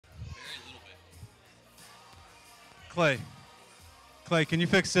Clay. Clay, can you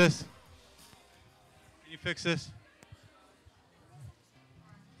fix this? Can you fix this?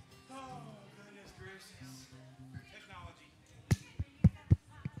 Oh, goodness gracious. Technology. I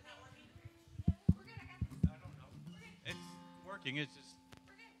don't know. It's working. It's just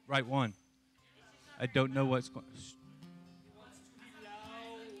right one. I don't know what's going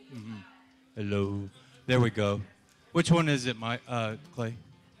on. Hello. There we go. Which one is it, Clay?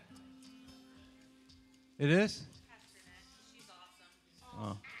 It is? She's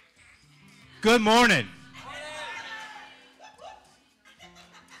awesome. Oh. Good morning.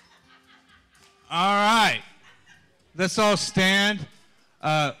 All right. Let's all stand.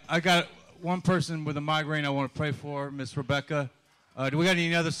 I got one person with a migraine I want to pray for, Miss Rebecca. Do we got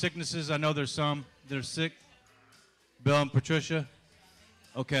any other sicknesses? I know there's some that are sick. Bill and Patricia.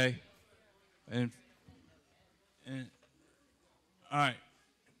 Okay. And all right.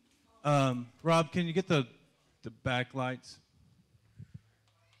 Rob, can you get the backlights?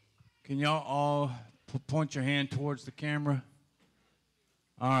 Can y'all all point your hand towards the camera?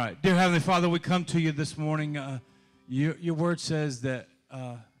 All right. Dear Heavenly Father, we come to you this morning. Your word says that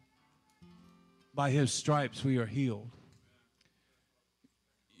by his stripes we are healed.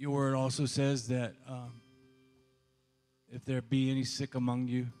 Your word also says that if there be any sick among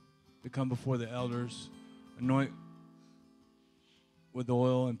you, to come before the elders, anoint with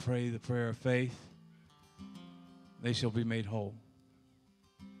oil and pray the prayer of faith, they shall be made whole.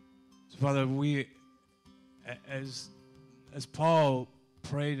 So, Father, we, as Paul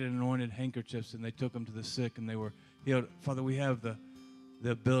prayed and anointed handkerchiefs and they took them to the sick and they were healed, Father, we have the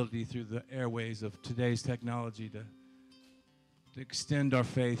ability through the airways of today's technology to extend our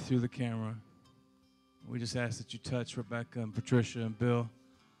faith through the camera. We just ask that you touch Rebecca and Patricia and Bill.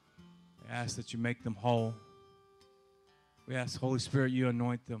 We ask that you make them whole. We ask, Holy Spirit, you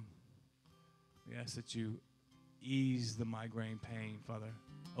anoint them. We ask that you ease the migraine pain, Father.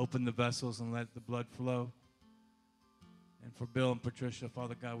 Open the vessels and let the blood flow. And for Bill and Patricia,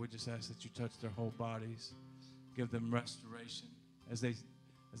 Father God, we just ask that you touch their whole bodies. Give them restoration. As they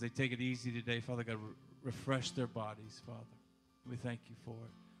take it easy today, Father God, refresh their bodies, Father. We thank you for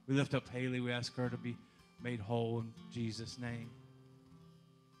it. We lift up Haley. We ask her to be made whole in Jesus' name.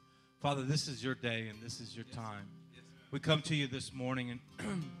 Father, this is your day and this is your time. We come to you this morning and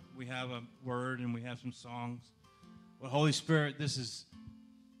we have a word and we have some songs. Well, Holy Spirit, this is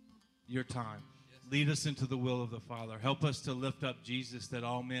your time. Lead us into the will of the Father. Help us to lift up Jesus that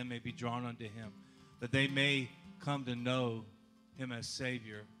all men may be drawn unto him, that they may come to know him as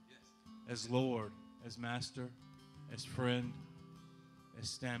Savior, as Lord, as Master, as friend, as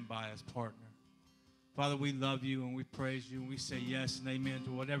standby, as partner. Father, we love you and we praise you and we say yes and amen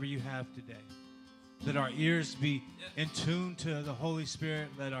to whatever you have today. Let our ears be in tune to the Holy Spirit.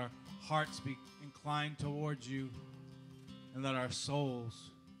 Let our hearts be inclined towards you. And let our souls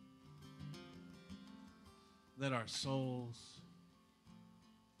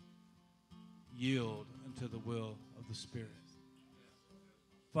yield unto the will of the Spirit.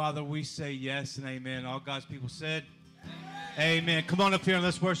 Father, we say yes and amen. All God's people said, amen. Come on up here and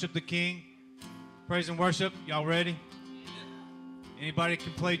let's worship the King. Praise and worship. Y'all ready? Anybody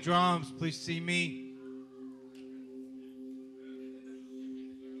can play drums, please see me.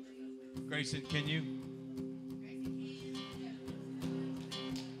 Grayson, can you?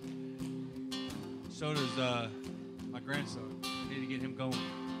 So does my grandson. I need to get him going.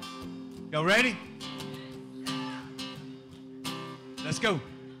 Y'all ready? Let's go.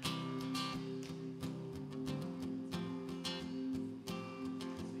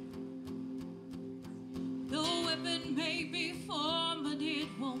 The weapon may be formed, but it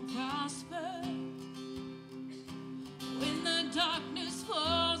won't prosper. When the darkness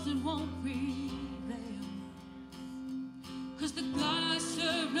falls, it won't prevail. 'Cause the God I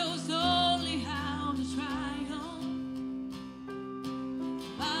serve knows only how to triumph.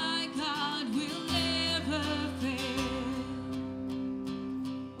 My God will never fail.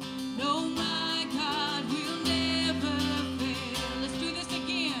 No, my God will never fail. Let's do this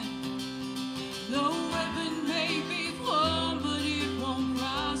again. The weapon may be formed, but it won't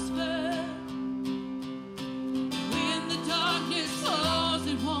prosper.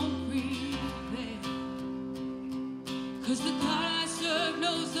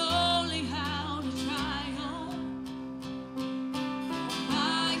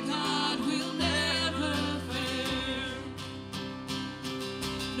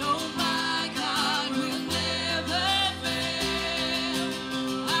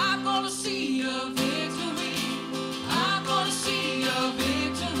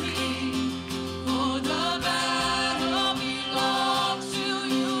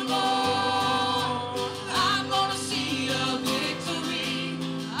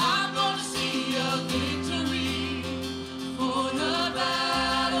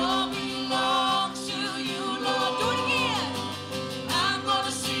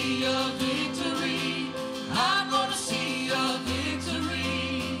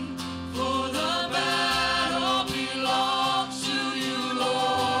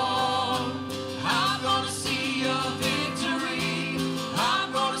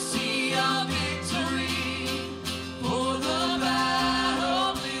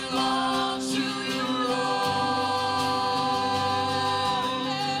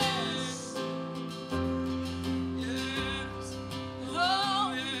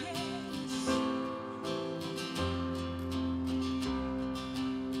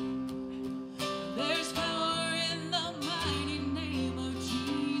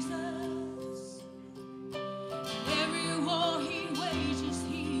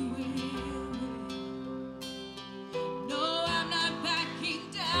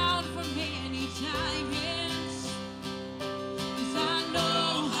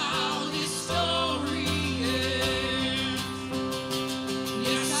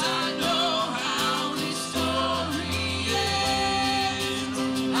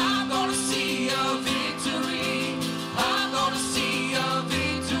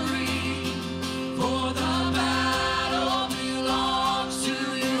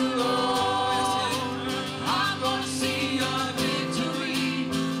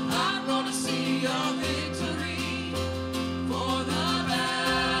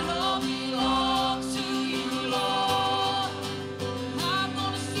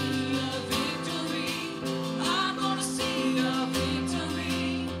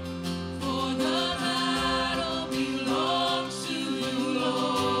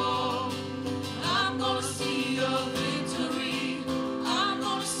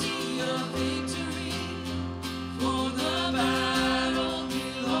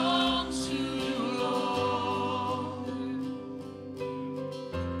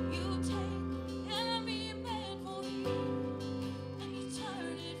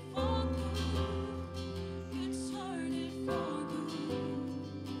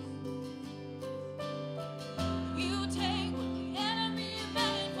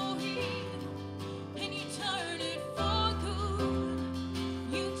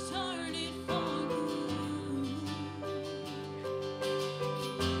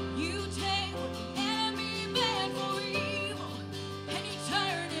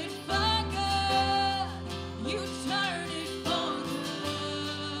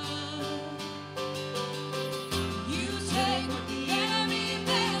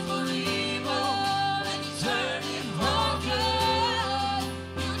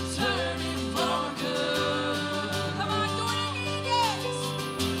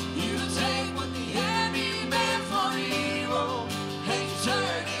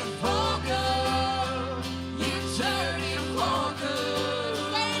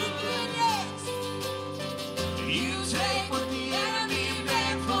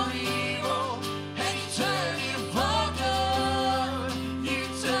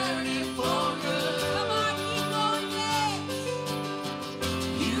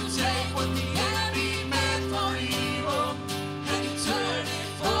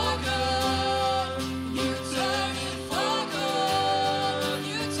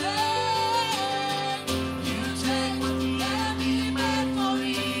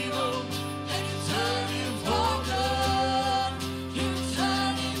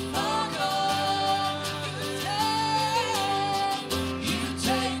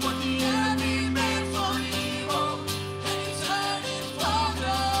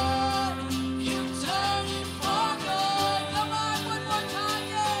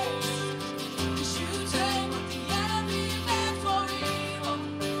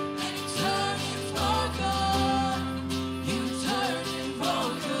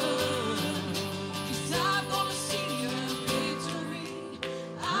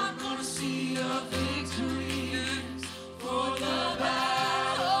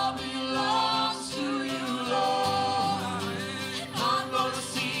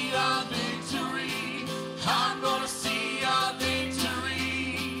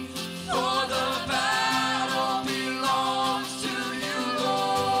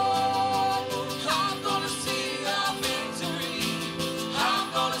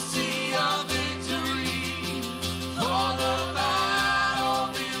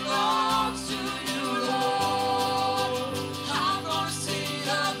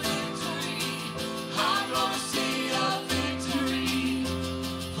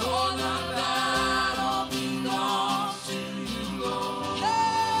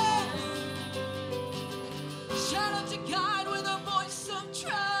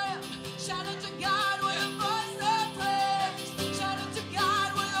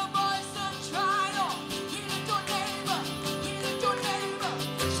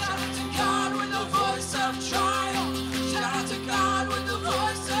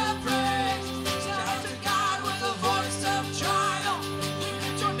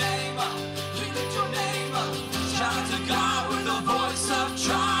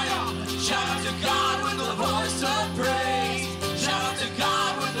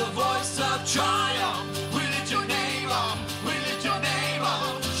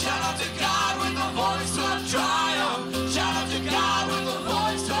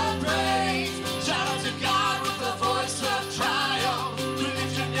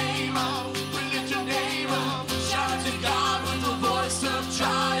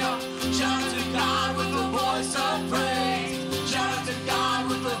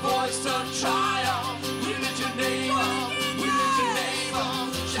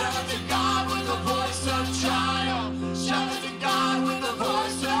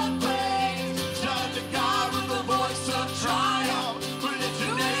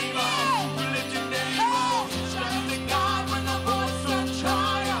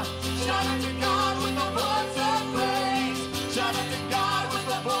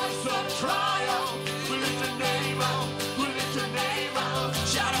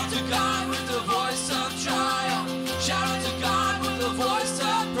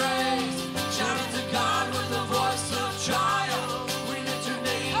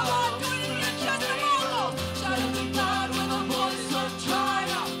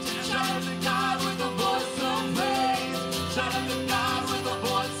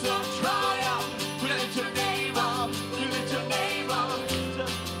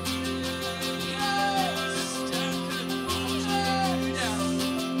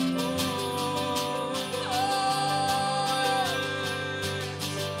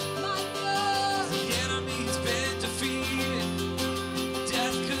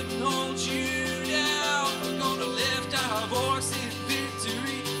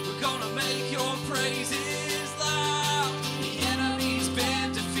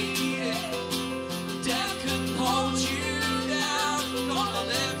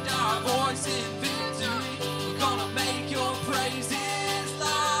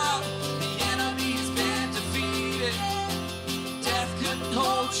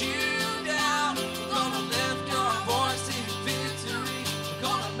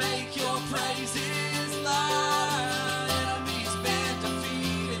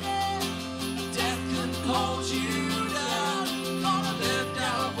 hold you down. Gonna lift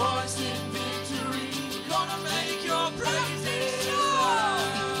our voice in victory. Gonna make your praises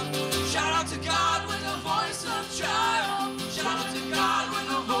loud. Shout out to God with a voice of triumph. Shout out to God with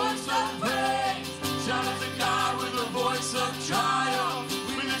a voice of praise. Shout out to God with a voice of triumph.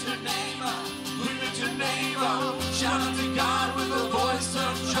 We lift your name up. We lift your name up. Shout out to God with a voice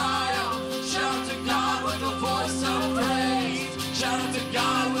of triumph. Shout out to God with a voice of praise. Shout out to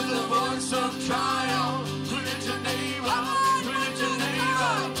God with a voice of triumph. We lift your name up. We lift your name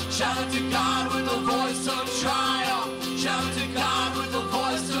up. Shout out to God with a voice of triumph. Shout out to God with a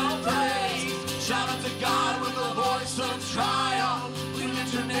voice of praise. Shout out to God with a voice of triumph. We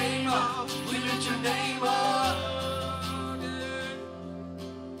lift your name up. We lift your name up.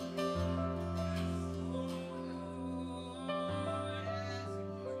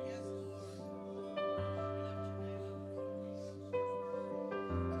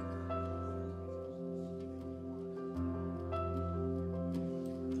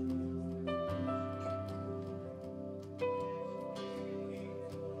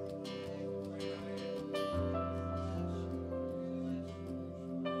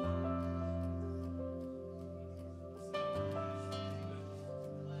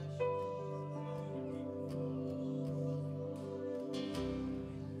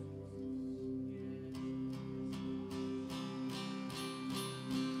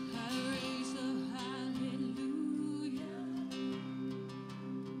 I raise a hallelujah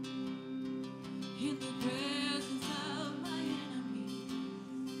in the presence of my enemies.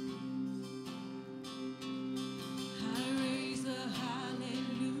 I raise a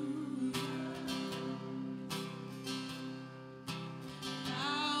hallelujah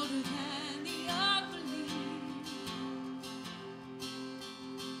louder than the unbelief.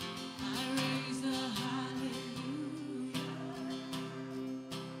 I raise a hallelujah.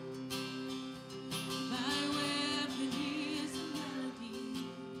 My weapon is a melody.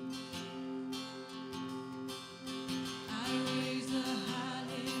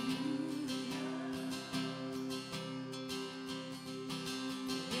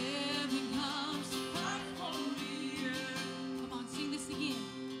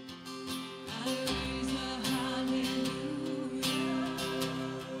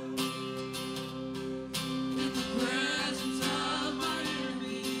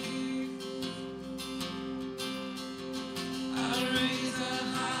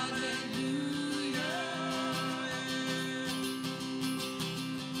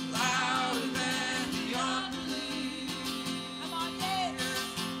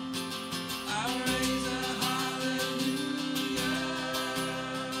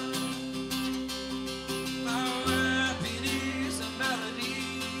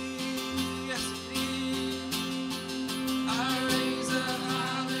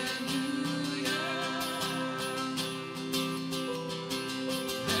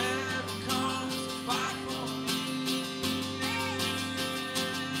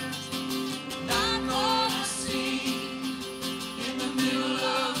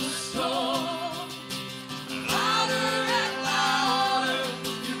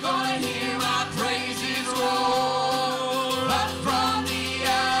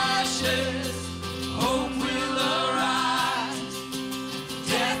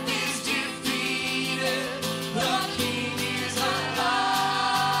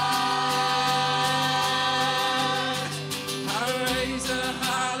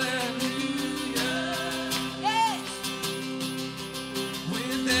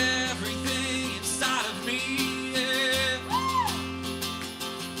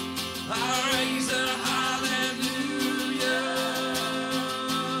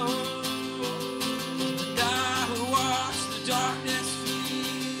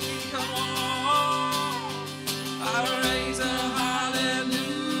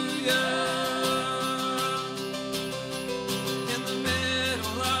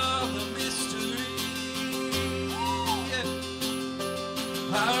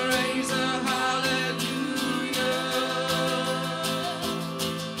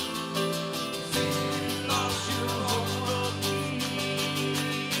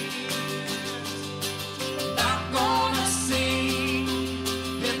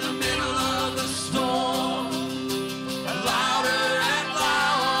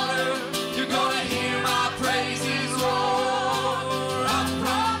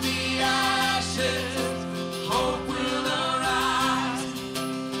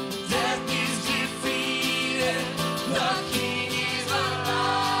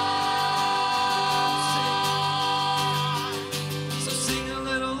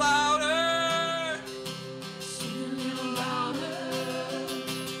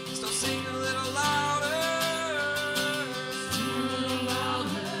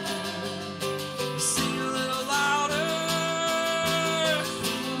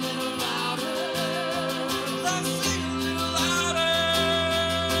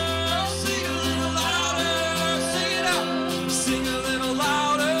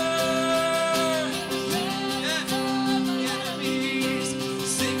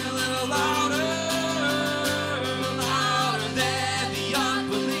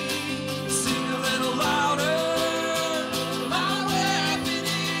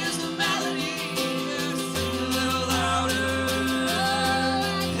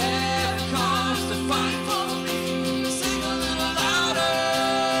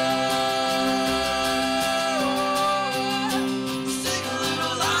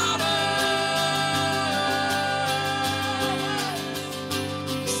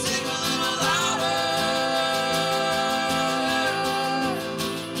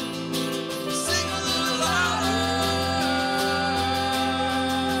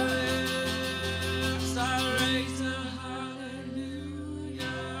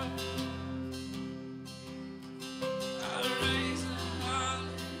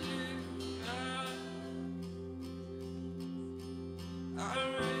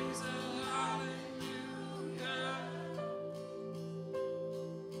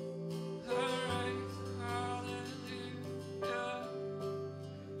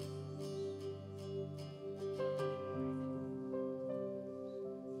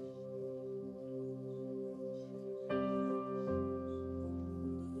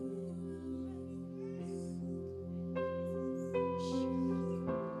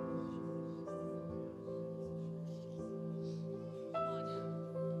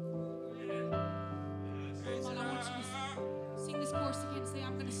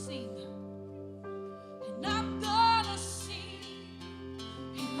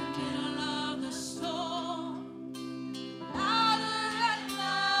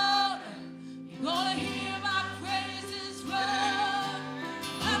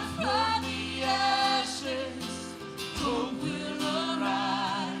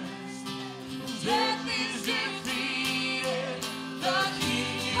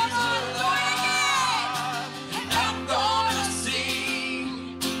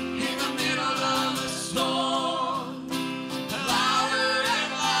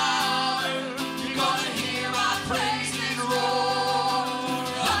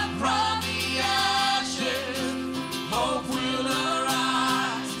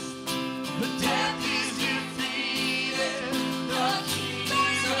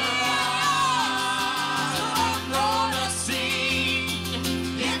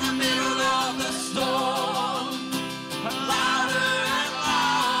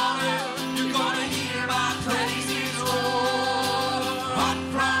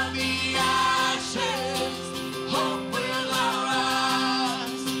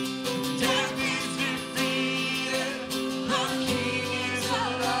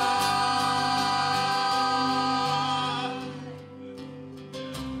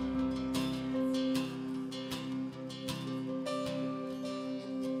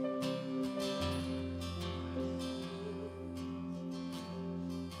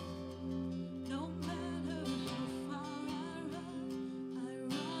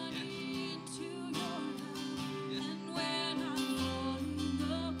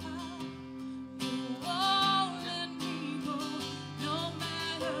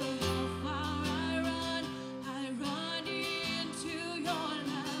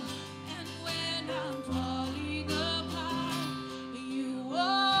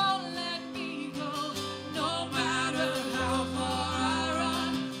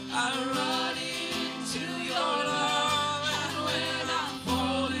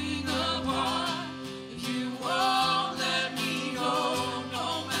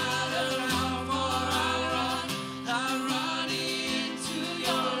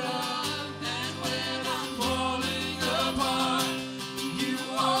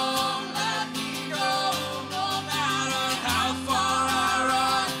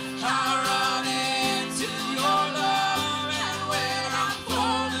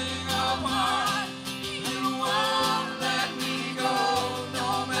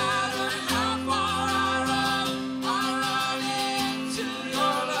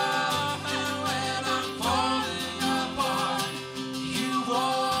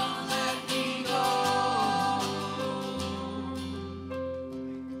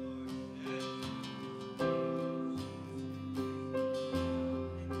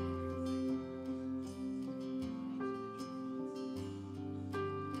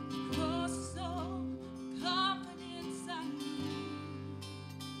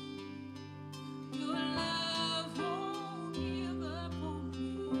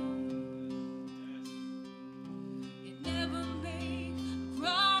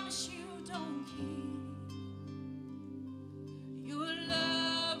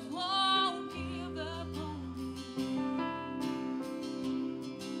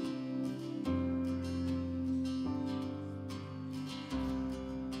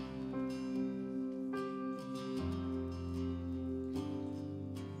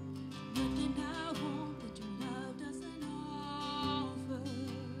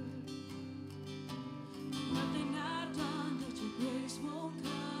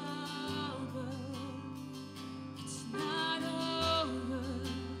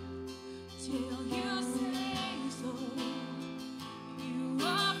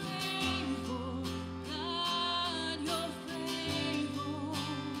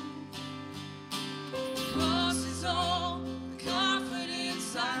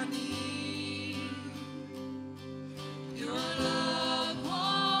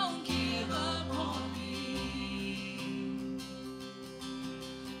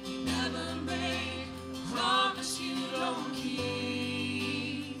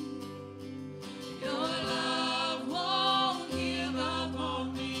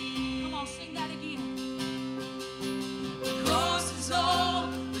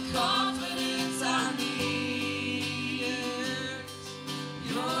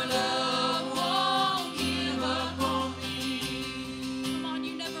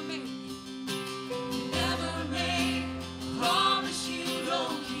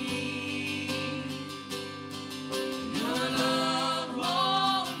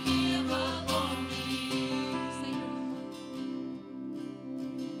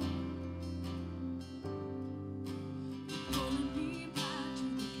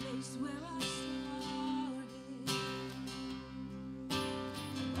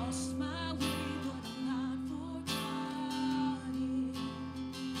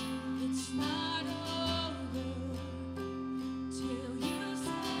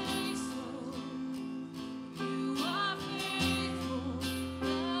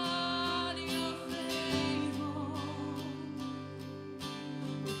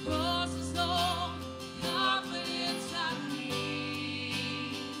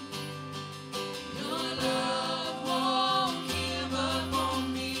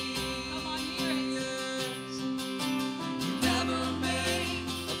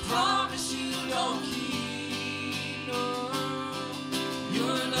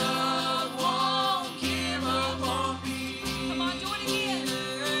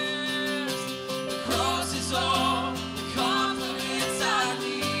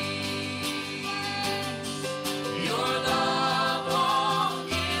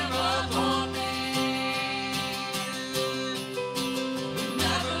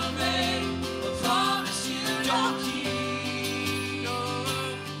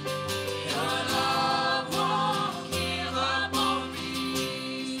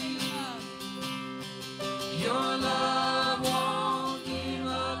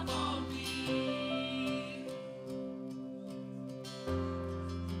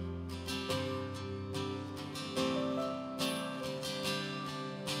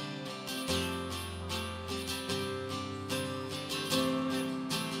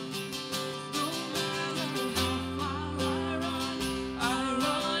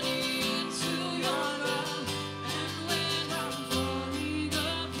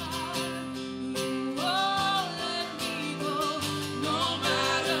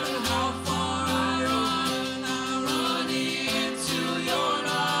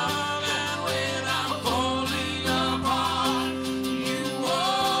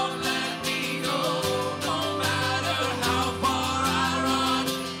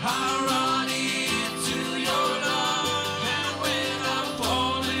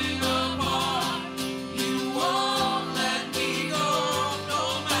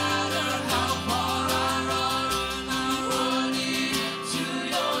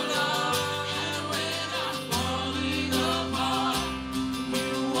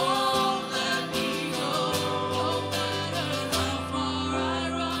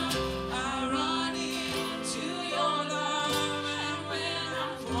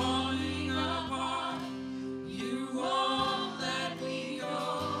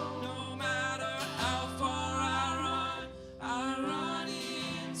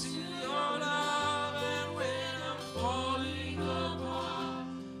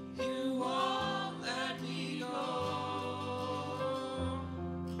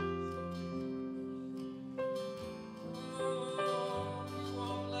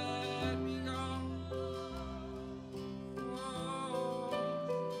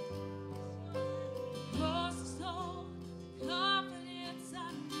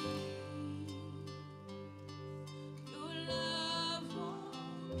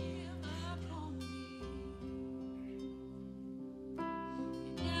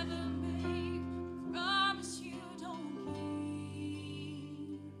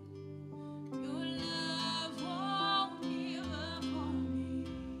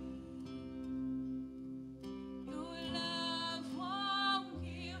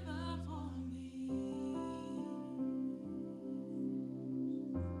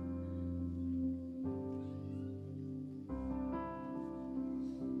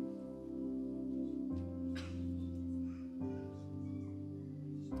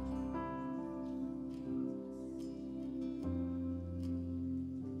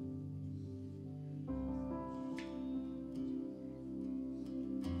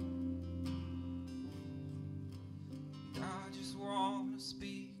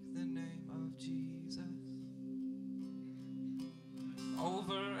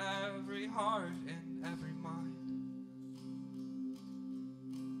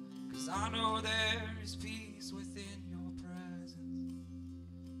 know there is peace within your presence.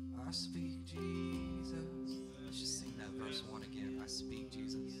 I speak Jesus. Let's just sing that verse 1 again. I speak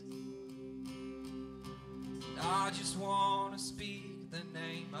Jesus. I just want to speak the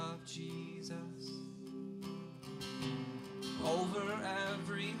name of Jesus over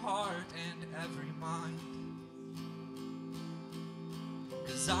every heart and every mind.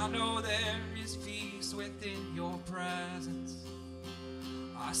 'Cause I know there is peace within your presence.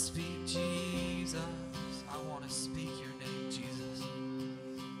 I speak Jesus. I want to speak your name, Jesus.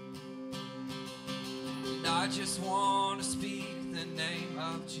 And I just want to speak the name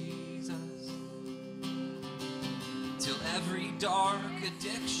of Jesus till every dark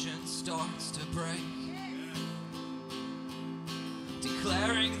addiction starts to break.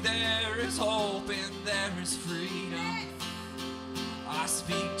 Declaring there is hope and there is freedom. I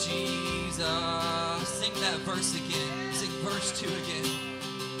speak Jesus. Sing that verse again. Sing verse 2 again.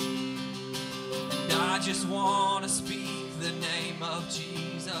 And I just want to speak the name of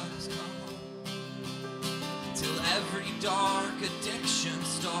Jesus. Come on. Till every dark addiction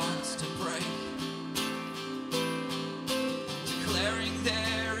starts to break. Declaring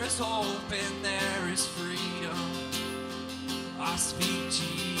there is hope and there is freedom. I speak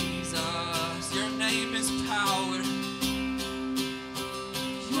Jesus. Your name is power.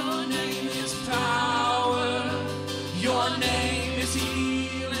 Your name is power. Your name is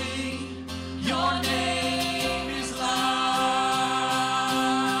healing. Your name is life.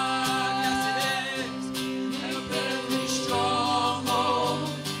 Yes, it is. Help every stronghold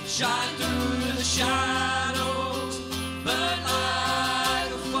shine through the shadows, burn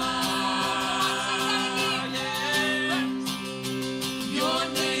like a fire. Yes. Your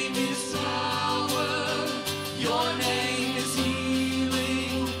name is power. Your name is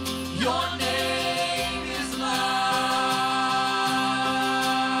healing. Your name is life.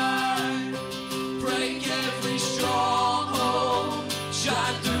 Break every stronghold,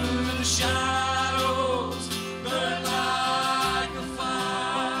 shine through the shadows, burn like a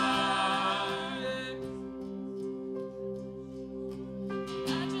fire. I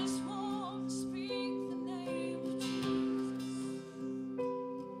just want to speak the name of Jesus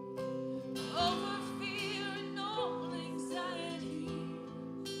over fear and all anxiety.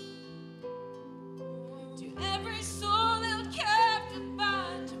 To every soul held captive by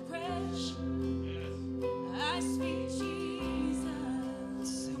depression, I speak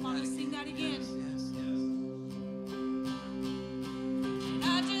Jesus. Come on, let's sing that again. Yes,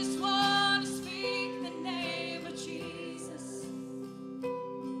 I just want to speak the name of Jesus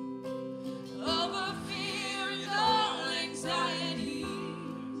over fear and all anxiety.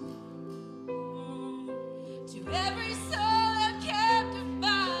 To every soul held captive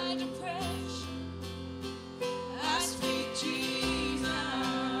by depression, I speak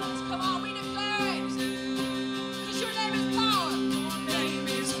Jesus. Come on, we declare it. 'Cause your name is power. Your name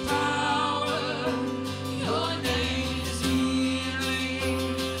is power. Your name is healing.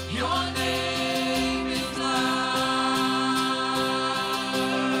 Your name is life.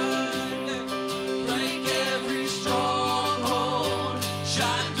 Break every stronghold.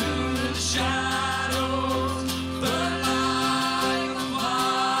 Shine through the shadows. Burn like a fire.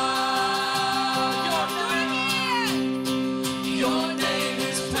 Your name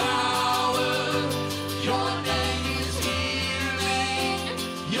is power. Your name is healing.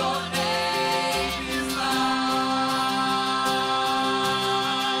 Your name is life.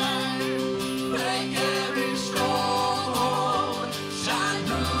 Break every stronghold. Shine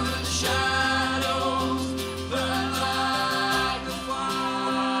through the shadows. Burn like a fire.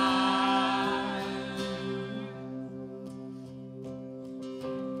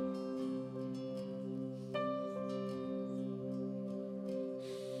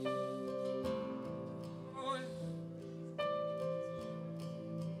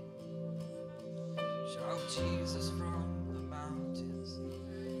 Shout Jesus from the mountains,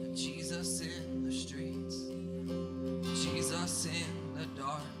 Jesus in the streets, Jesus in the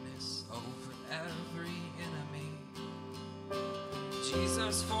darkness over every enemy.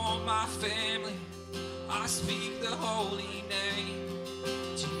 Jesus for my family, I speak the holy name.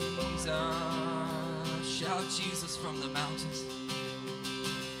 Jesus, shout Jesus from the mountains.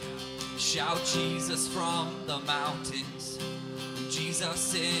 Shout Jesus from the mountains,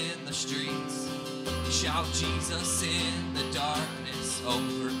 Jesus in the streets. Shout Jesus in the darkness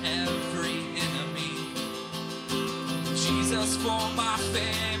over every enemy. Jesus for my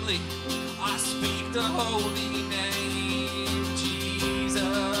family, I speak the holy name. Jesus,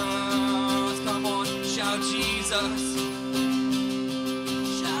 come on, shout Jesus.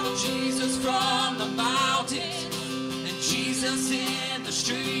 Shout Jesus from the mountains and Jesus in the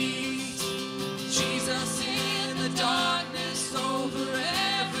streets.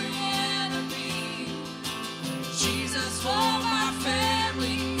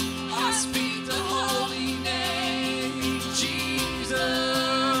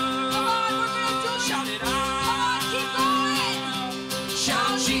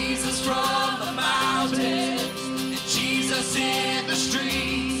 Jesus from the mountains, and Jesus in the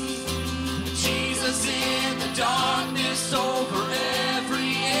streets, Jesus in the darkness over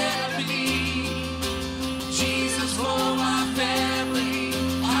every enemy, Jesus for my family.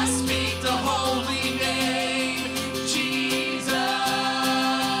 I speak the holy name, Jesus.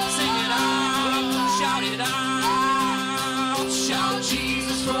 Sing it out, shout it out, shout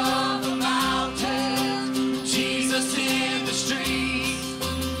Jesus from the mountains, Jesus in the streets,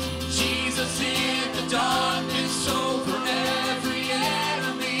 Jesus in the darkness over every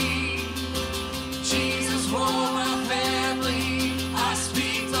enemy, Jesus for my family. I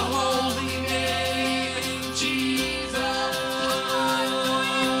speak the holy name, Jesus.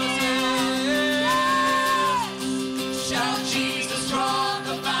 Shout Jesus from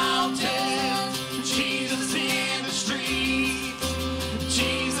the mountains, Jesus in the streets,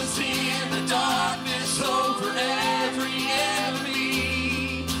 Jesus in the darkness over every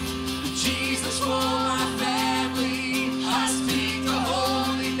enemy, Jesus for my family. I speak the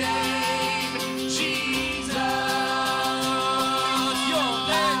holy name, Jesus.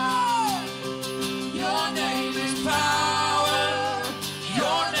 Your name is power,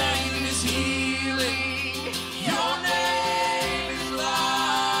 your name is healing, your name is life.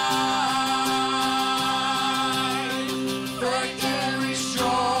 Break every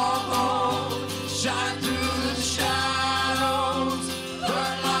stronghold, shine through the shadows,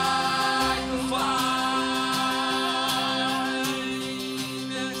 burn like a fire.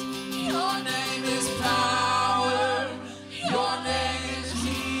 Your name is power, your name is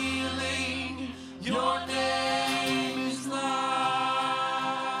healing, your name is life.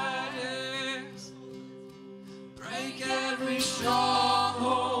 Break every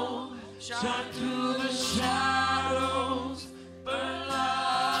stronghold, shine through the shadows, burn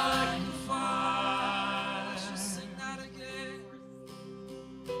like a fire. Sing that again.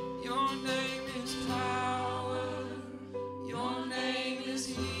 Your name is power, your name is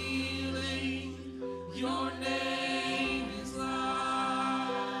healing, your name is life.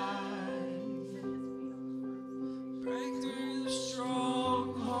 Break through the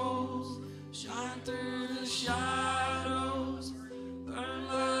strongholds, shine through the shadows, burn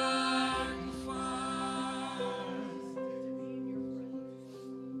like a fire.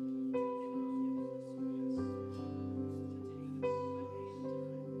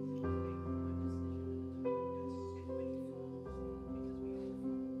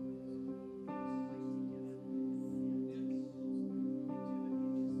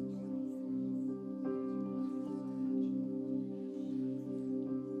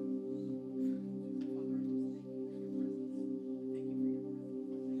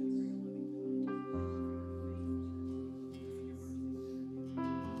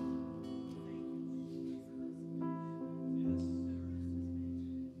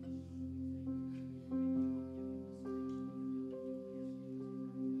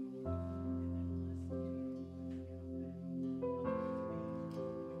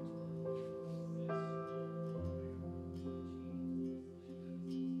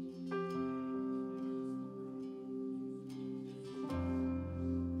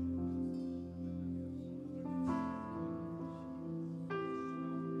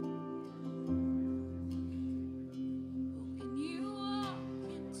 When you walk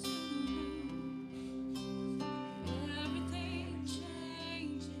into the room, everything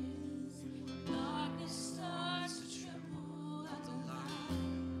changes. Darkness starts to tremble at the light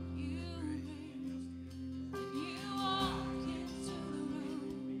you bring. When you walk into the room,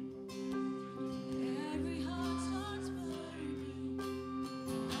 every heart starts burning.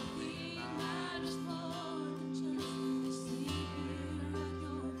 Nothing matters more than just to sleep here at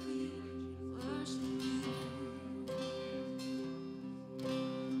your feet, worship you.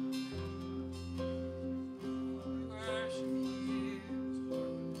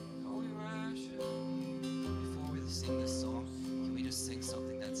 Before we sing this song, can we just sing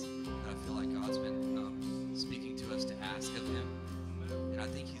something that I feel like God's been speaking to us to ask of Him? And I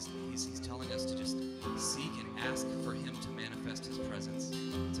think He's telling us to just seek and ask for Him to manifest His presence.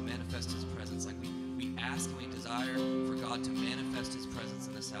 To manifest His presence. Like we ask and we desire for God to manifest His presence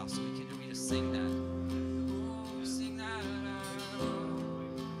in this house. So we just sing that. Oh, sing that.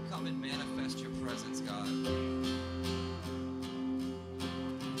 Come and manifest your presence, God.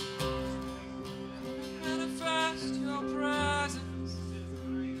 Manifest your presence.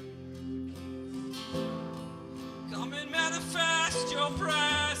 Come and manifest your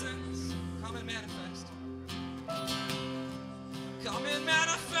presence. Come and manifest. Come and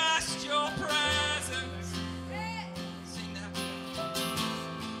manifest your presence. Sing that.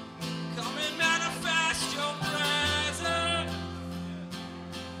 Come and manifest your presence.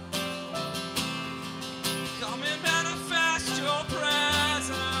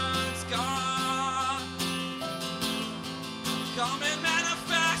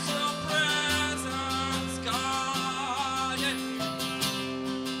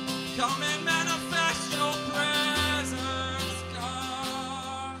 Come and manifest your presence,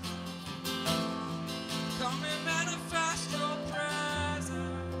 God. Come and manifest your presence.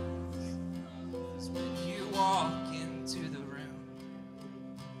 'Cause when you walk into the room,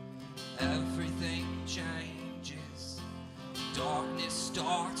 everything changes. Darkness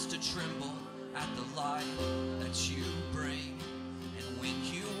starts to tremble at the light that you bring. And when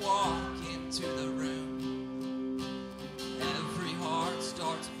you walk into the room, every heart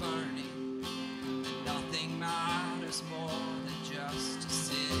starts burning, and nothing matters more than just to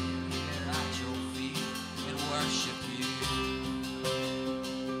sit here at your feet and worship you.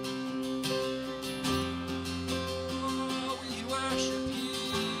 Oh, we worship you,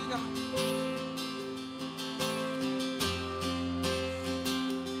 God.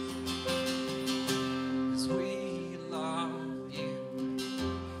 'Cause we love you.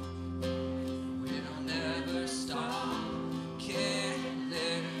 We'll never stop. Can't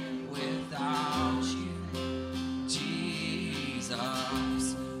live without you, Jesus.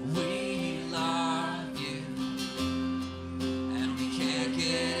 We love you, and we can't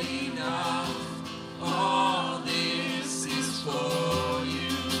get enough. All this is for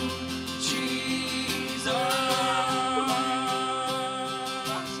you, Jesus.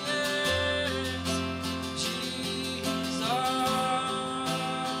 Yes, Jesus.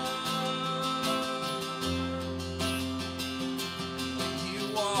 When you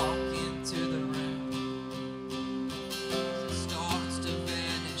walk into the room, it starts to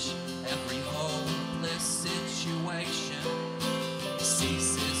vanish. Every hopeless situation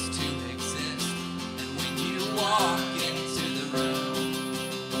ceases to exist. And when you walk into the room,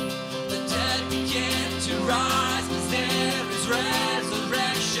 the dead begin to rise, 'cause there is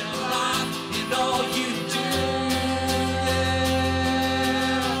resurrection life in all you do.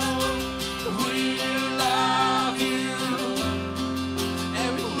 We love you.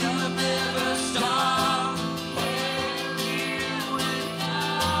 And we will never stop. Can't live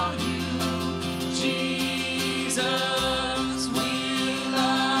without you, Jesus. We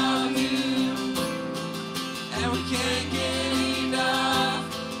love you, and we can't get enough.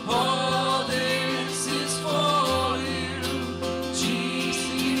 All this is for you,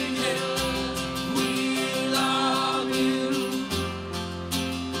 Jesus. We love you.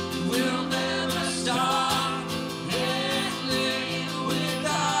 We'll never stop. Can't live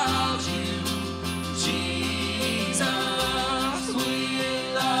without you, Jesus. We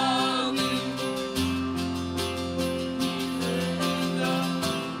love you.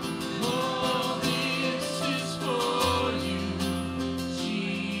 All this is for you,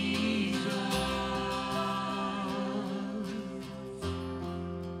 Jesus.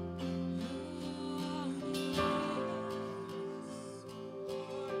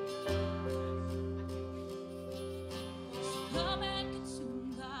 Come and consume,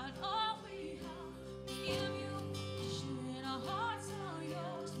 God, all we have. Give you permission. Our hearts are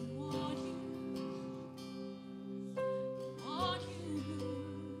yours. We want you. We want you.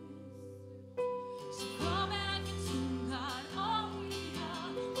 So come and consume, God, all we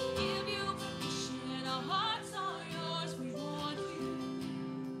have. Give you permission. Our hearts are yours. We want you.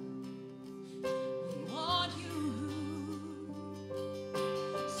 We want you.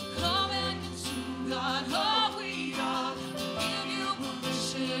 So come and consume, God, all we are. Give you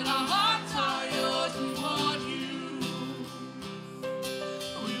permission. Our hearts are yours. We want you.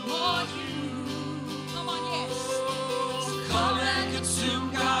 We want you. Come on, yes. So come and consume,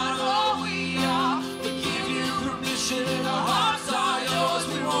 God, all we are. We give you permission. Our hearts are yours.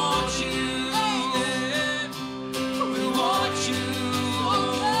 We want you. Yeah. We want you.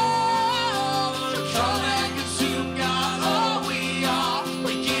 Come and consume, God, all we are.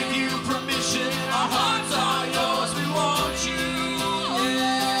 We give you permission. Our hearts are yours. We want you.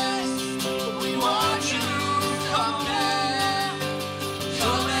 Yes. We want you.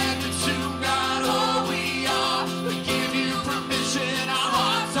 Come and consume, God, all we are. We give you permission. Our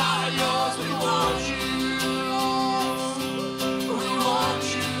hearts are yours. We want you. We want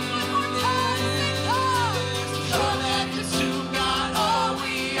you. Yes. Come and consume, God, all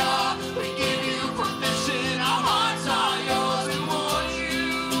we are. We give you permission. Our hearts are yours. We want you.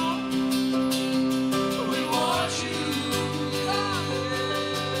 We want you.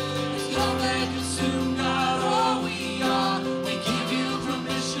 Come and consume, God, all we are. We give you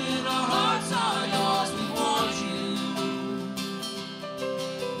permission. Our hearts are yours. We want you.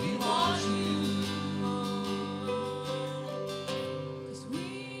 We want you. 'Cause we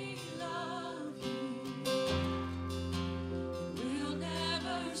love you. We'll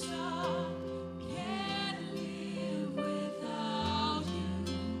never stop. Can't live without you,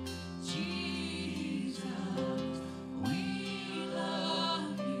 Jesus. We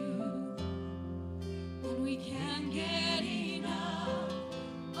love you. can't get enough.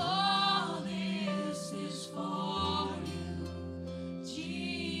 All this is for you,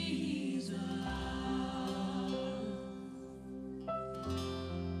 Jesus.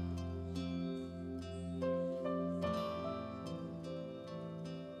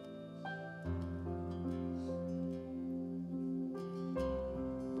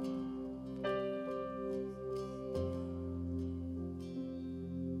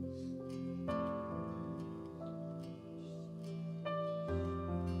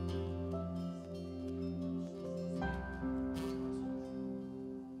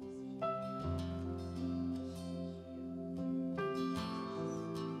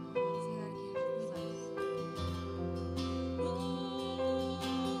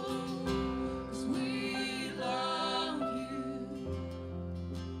 Cause we love you,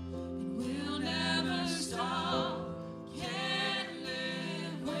 and we'll never stop. Can't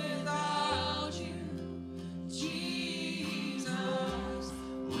live without you, Jesus.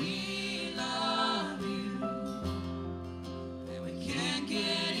 We love you, and we can't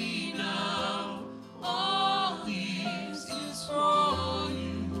get enough. All this is for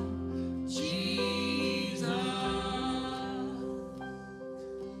you, Jesus.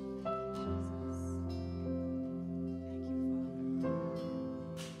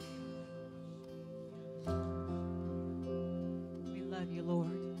 We love you, Lord.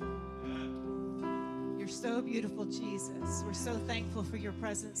 You're so beautiful, Jesus. We're so thankful for your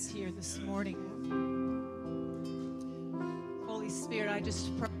presence here this morning. Holy Spirit, I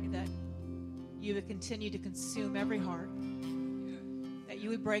just pray that you would continue to consume every heart, that you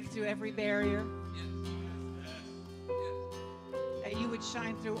would break through every barrier, that you would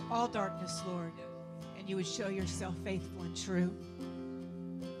shine through all darkness, Lord, and you would show yourself faithful and true.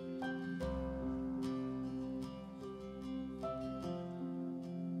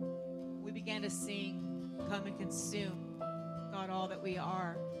 We began to sing, "Come and consume, God, all that we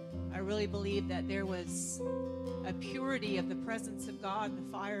are." I really believe that there was a purity of the presence of God,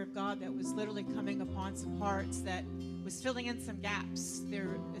 the fire of God that was literally coming upon some hearts, that was filling in some gaps.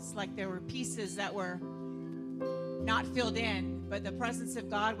 It's like there were pieces that were not filled in, but the presence of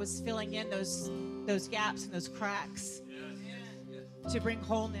God was filling in those gaps and those cracks to bring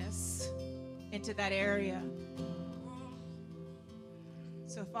wholeness into that area.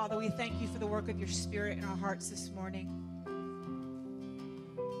 So, Father, we thank you for the work of your Spirit in our hearts this morning.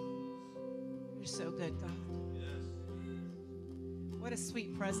 You're so good, God. What a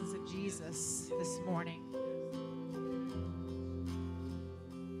sweet presence of Jesus this morning.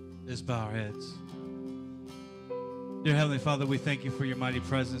 Let's bow our heads. Dear Heavenly Father, we thank you for your mighty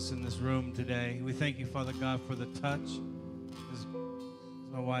presence in this room today. We thank you, Father God, for the touch. As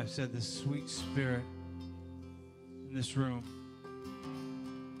my wife said, the sweet spirit in this room.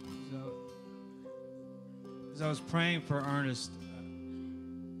 So, as I was praying for Ernest,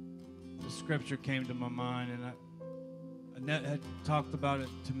 the scripture came to my mind, and Annette had talked about it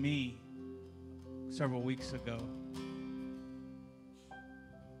to me several weeks ago.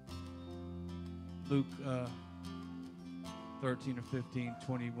 Luke 13 or 15,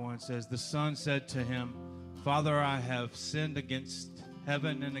 21 says, "The son said to him, 'Father, I have sinned against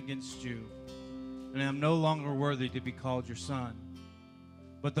heaven and against you, and I am no longer worthy to be called your son.'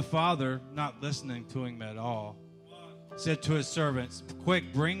 But the father, not listening to him at all, said to his servants,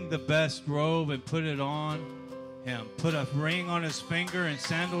 'Quick, bring the best robe and put it on him. Put a ring on his finger and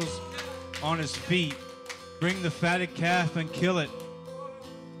sandals on his feet. Bring the fatted calf and kill it.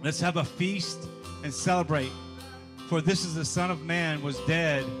 Let's have a feast and celebrate. For this is the Son of Man was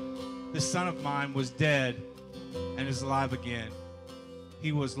dead. This son of mine was dead and is alive again.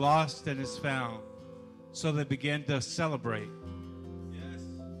 He was lost and is found.' So they began to celebrate." Yes.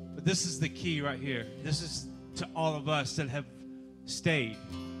 But this is the key right here. This is to all of us that have stayed.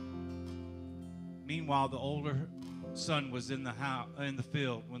 Meanwhile, the older son was in the house, in the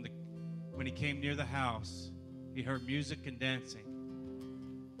field. When he came near the house, he heard music and dancing.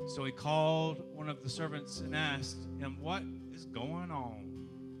 So he called one of the servants and asked him, "What is going on?"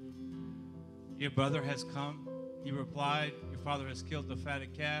 "Your brother has come," he replied. "Your father has killed the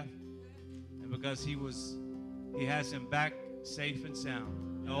fatted calf, and because he has him back safe and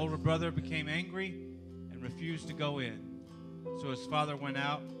sound." The older brother became angry and refused to go in. So his father went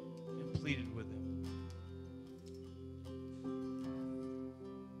out and pleaded with him.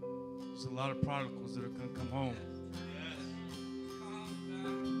 There's a lot of prodigals that are going to come home.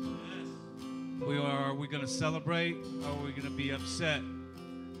 Are we going to celebrate, or are we going to be upset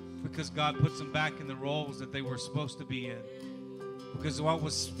because God puts them back in the roles that they were supposed to be in? Because what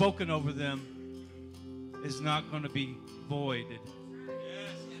was spoken over them is not going to be voided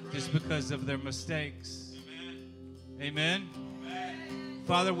just because of their mistakes. Amen.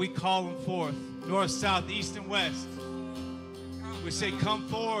 Father, we call them forth, north, south, east, and west. We say, come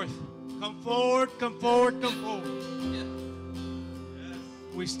forth, come forward, come forward, come forward.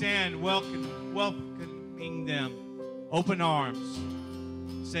 We stand welcoming them, open arms,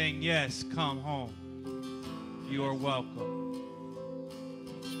 saying, yes, come home. You are welcome.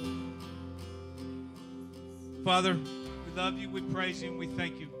 Father, we love you, we praise you, and we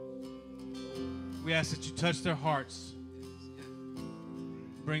thank you. We ask that you touch their hearts.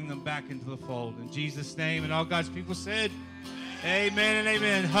 Bring them back into the fold. In Jesus' name, and all God's people said, amen and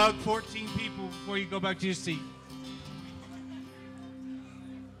amen. Hug 14 people before you go back to your seat.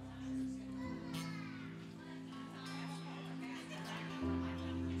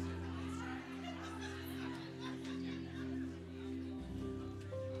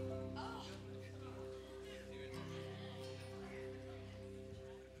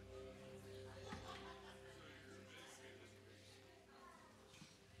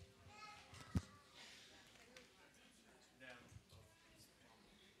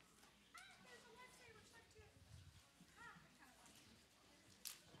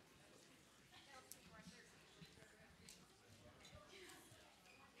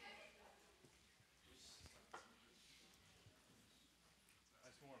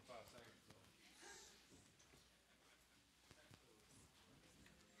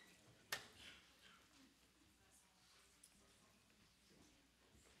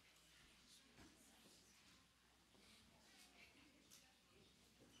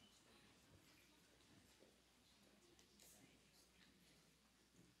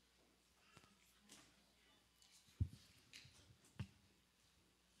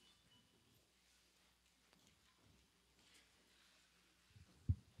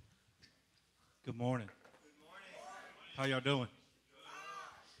 Good morning. Good morning. How y'all doing?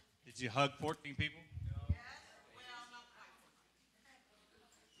 Did you hug 14 people? Yes. Well, not quite.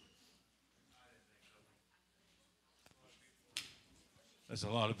 That's a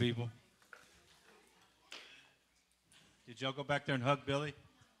lot of people. Did y'all go back there and hug Billy?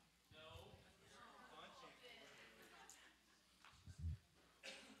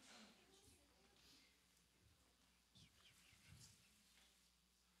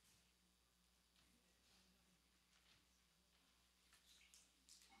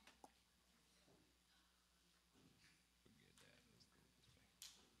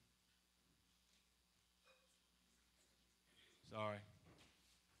 Sorry.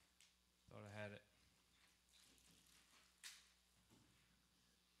 Thought I had it.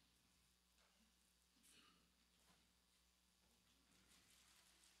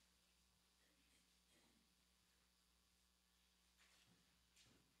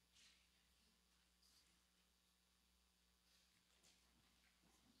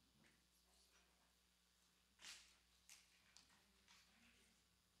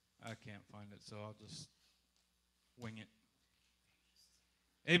 I can't find it, so I'll just wing it.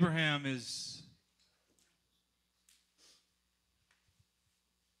 Abraham is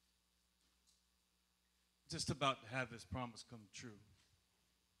just about to have his promise come true.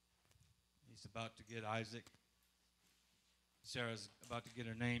 He's about to get Isaac. Sarah's about to get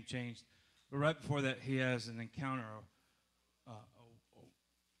her name changed. But right before that, he has an encounter.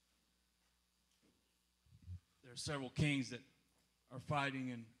 There are several kings that are fighting,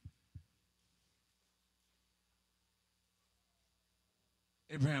 and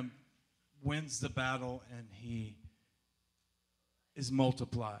Abraham wins the battle, and he is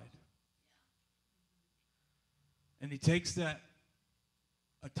multiplied. And he takes a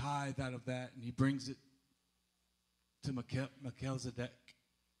tithe out of that, and he brings it to Melchizedek,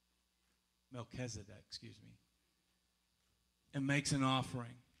 and makes an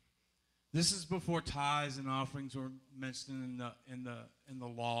offering. This is before tithes and offerings were mentioned in the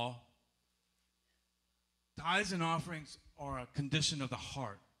law. Tithes and offerings are a condition of the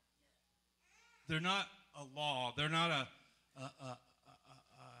heart. They're not a law. They're not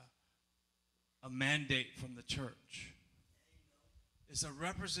a mandate from the church. It's a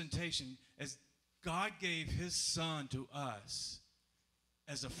representation, as God gave his son to us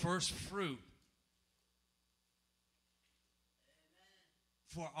as a first fruit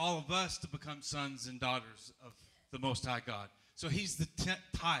for all of us to become sons and daughters of the Most High God. So he's the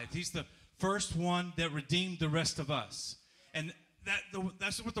tithe. He's the first one that redeemed the rest of us. And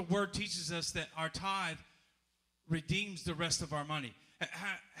that's what the word teaches us, that our tithe redeems the rest of our money.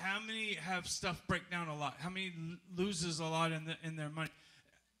 How many have stuff break down a lot? How many loses a lot in their money?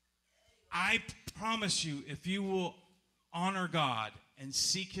 I promise you, if you will honor God and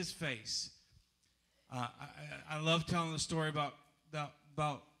seek his face, I love telling the story about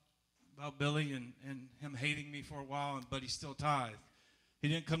Billy and him hating me for a while, but he still tithed. He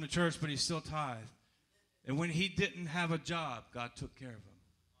didn't come to church, but he still tithed. And when he didn't have a job, God took care of him.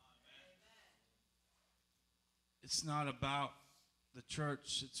 It's not about the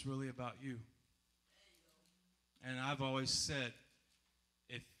church, it's really about you. And I've always said,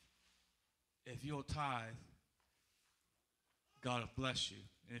 if you'll tithe, God will bless you.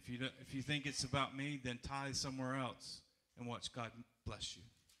 And if you think it's about me, then tithe somewhere else and watch God bless you.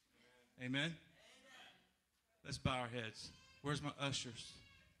 Amen? Let's bow our heads. Where's my ushers?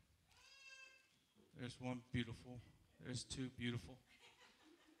 There's one beautiful. There's two beautiful.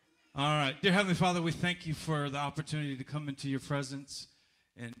 All right. Dear Heavenly Father, we thank you for the opportunity to come into your presence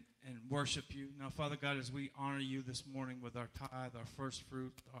and worship you. Now, Father God, as we honor you this morning with our tithe, our first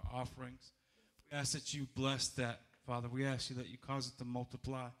fruit, our offerings, we ask that you bless that, Father. We ask you that you cause it to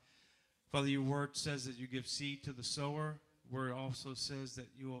multiply. Father, your word says that you give seed to the sower. Your word also says that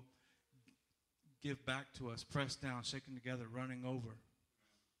you will give back to us, pressed down, shaken together, running over.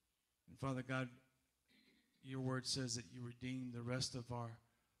 And Father God, your word says that you redeem the rest of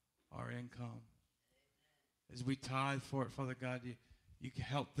our income. As we tithe for it, Father God, you can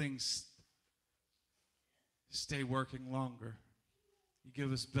help things stay working longer. You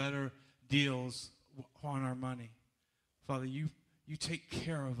give us better deals on our money. Father, you take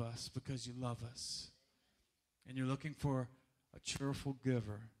care of us because you love us. And you're looking for a cheerful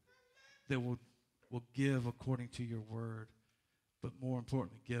giver that will give according to your word, but more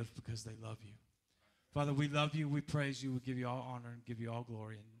importantly, give because they love you. Father, we love you, we praise you, we give you all honor and give you all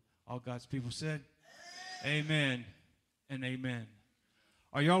glory. And all God's people said, amen and amen.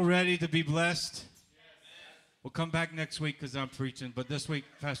 Are y'all ready to be blessed? We'll come back next week because I'm preaching, but this week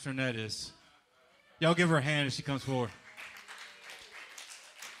Pastor Annette is. Y'all give her a hand as she comes forward.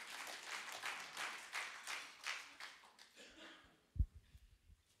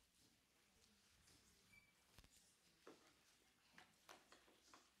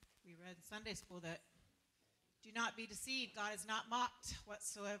 We read in Sunday school that do not be deceived. God is not mocked.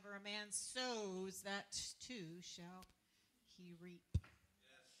 Whatsoever a man sows, that too shall he reap.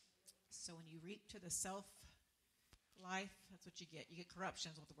 So when you reap to the self life, that's what you get. You get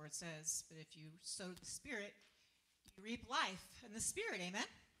corruption is what the word says. But if you sow the Spirit, you reap life in the Spirit. Amen?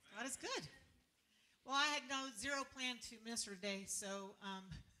 God is good. Well, I had zero plan to minister today, so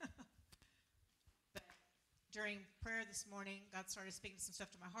but during prayer this morning, God started speaking some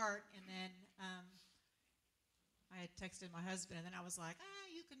stuff to my heart, and then I had texted my husband, and then I was like,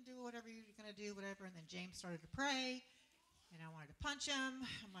 you can do whatever you're going to do, whatever. And then James started to pray, and I wanted to punch him.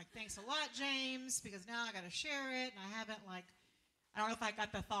 I'm like, thanks a lot, James, because now I got to share it, and I haven't, I don't know if I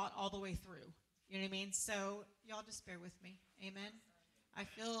got the thought all the way through. You know what I mean? So y'all just bear with me. Amen? I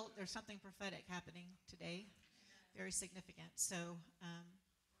feel there's something prophetic happening today, very significant. So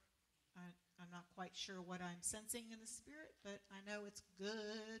I'm not quite sure what I'm sensing in the Spirit, but I know it's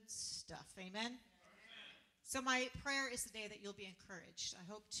good stuff. Amen? So my prayer is today that you'll be encouraged. I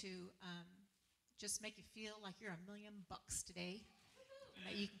hope to just make you feel like you're $1,000,000 today. And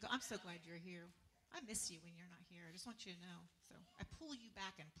that you can go. I'm so glad you're here. I miss you when you're not here. I just want you to know. So I pull you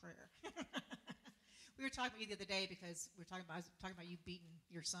back in prayer. We were talking about you the other day because I was talking about you beating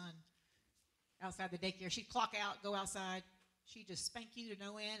your son outside the daycare. She'd clock out, go outside. She'd just spank you to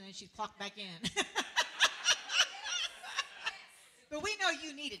no end, and then she'd clock back in. But we know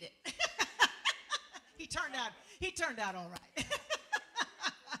you needed it. He turned out all right.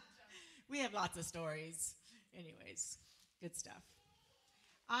 We have lots of stories. Anyways, good stuff.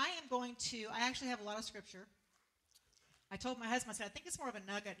 I actually have a lot of scripture. I told my husband, I said, I think it's more of a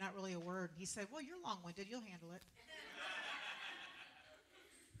nugget, not really a word. He said, well, you're long-winded. You'll handle it.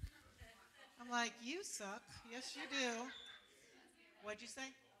 I'm like, you suck. Yes, you do. What'd you say? I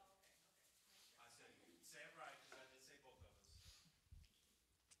said, say it right because I did say both of us.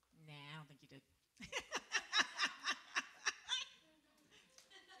 Nah, I don't think you did.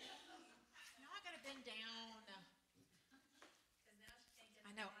 Now I got to bend down.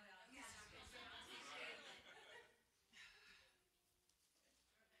 I know.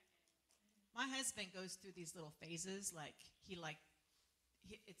 My husband goes through these little phases,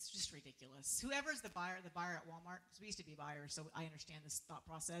 it's just ridiculous. Whoever's the buyer at Walmart, because we used to be buyers, so I understand this thought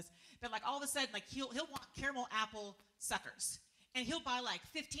process. But all of a sudden, he'll want caramel apple suckers, and he'll buy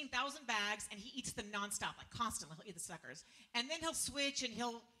 15,000 bags, and he eats them nonstop, constantly. He'll eat the suckers, and then he'll switch, and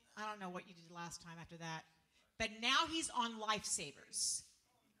I don't know what you did last time after that, but now he's on Lifesavers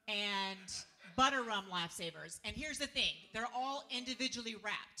and Butter Rum Lifesavers. And here's the thing: they're all individually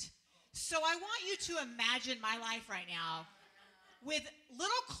wrapped. So I want you to imagine my life right now with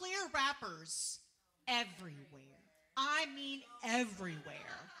little clear wrappers everywhere. I mean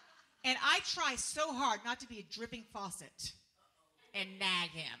everywhere. And I try so hard not to be a dripping faucet and nag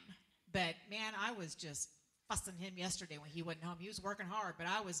him. But, man, I was just fussing him yesterday when he wasn't home. He was working hard, but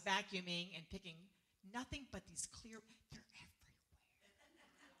I was vacuuming and picking nothing but these clear, they're everywhere.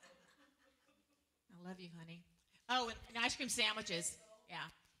 I love you, honey. Oh, and ice cream sandwiches. Yeah.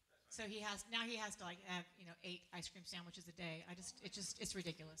 So he has to like have, 8 ice cream sandwiches a day. It's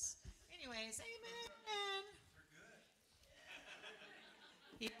ridiculous. Anyways, amen.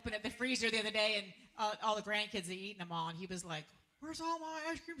 He opened up the freezer the other day, and all the grandkids had eaten them all, and he was like, "Where's all my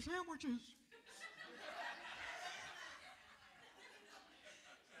ice cream sandwiches?"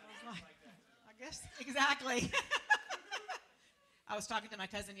 I was like, I guess, exactly. I was talking to my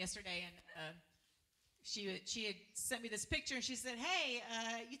cousin yesterday, and she had sent me this picture, and she said, "Hey,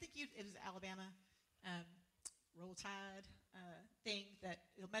 you think it was Alabama Roll Tide thing, that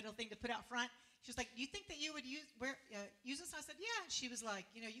metal thing to put out front?" She was like, "Do you think that you would use this?" I said, "Yeah." And she was like,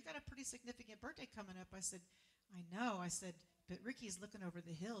 "You got a pretty significant birthday coming up." I said, "I know." I said, "But Ricky's looking over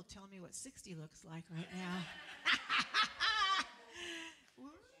the hill telling me what 60 looks like right now."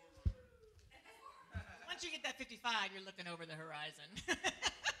 Once you get that 55, you're looking over the horizon.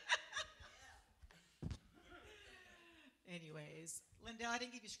 Anyways, Lindell, I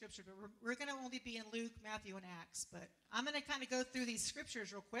didn't give you scripture, but we're going to only be in Luke, Matthew, and Acts. But I'm going to kind of go through these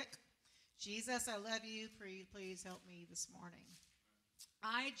scriptures real quick. Jesus, I love you. Please help me this morning.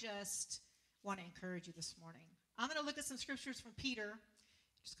 I just want to encourage you this morning. I'm going to look at some scriptures from Peter,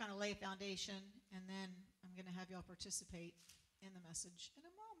 just kind of lay a foundation, and then I'm going to have y'all participate in the message in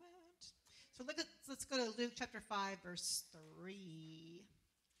a moment. So let's go to Luke chapter 5, verse 3.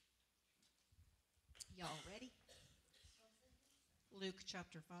 Y'all ready? Luke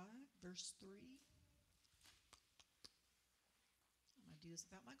chapter 5, verse 3. I'm going to do this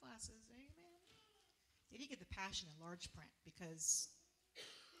without my glasses. Amen. They need to get the Passion in large print, because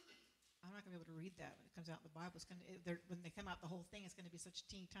I'm not going to be able to read that when it comes out in the Bible. When they come out the whole thing, it's going to be such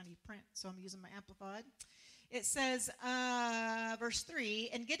teeny tiny print. So I'm using my Amplified. It says, verse 3,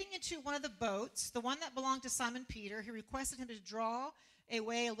 "And getting into one of the boats, the one that belonged to Simon Peter, he requested him to draw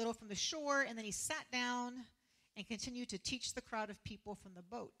away a little from the shore, and then he sat down and continued to teach the crowd of people from the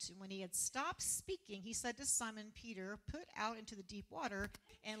boat. And when he had stopped speaking, he said to Simon Peter, 'Put out into the deep water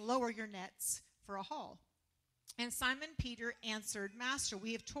and lower your nets for a haul.' And Simon Peter answered, 'Master,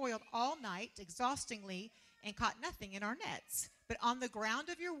 we have toiled all night exhaustingly and caught nothing in our nets. But on the ground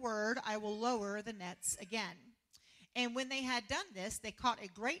of your word, I will lower the nets again.' And when they had done this, they caught a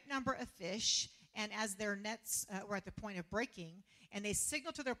great number of fish, and as their nets were at the point of breaking, and they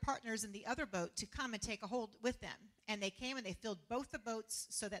signaled to their partners in the other boat to come and take a hold with them. And they came and they filled both the boats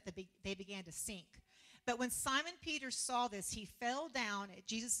so that they began to sink. But when Simon Peter saw this, he fell down at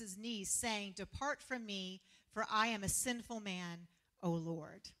Jesus' knees, saying, 'Depart from me, for I am a sinful man, O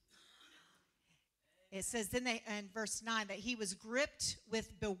Lord.'" It says then in verse 9 that he was gripped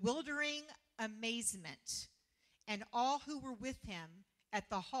with bewildering amazement, and all who were with him at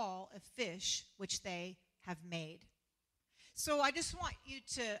the haul of fish which they have made. So I just want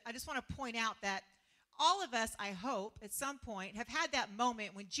to point out that all of us, I hope, at some point have had that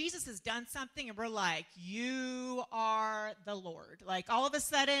moment when Jesus has done something and we're like, "You are the Lord." Like all of a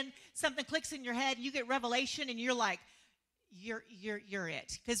sudden something clicks in your head and you get revelation and you're like, you're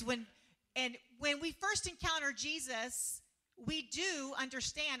it. Because when we first encounter Jesus, we do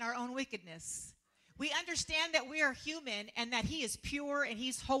understand our own wickedness. We understand that we are human and that he is pure and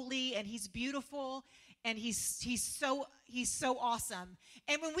he's holy and he's beautiful and he's so awesome.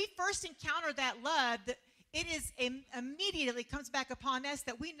 And when we first encounter that love, it is immediately comes back upon us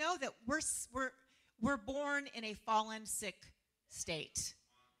that we know that we're born in a fallen, sick state.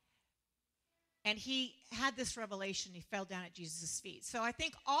 And he had this revelation. He fell down at Jesus' feet. So I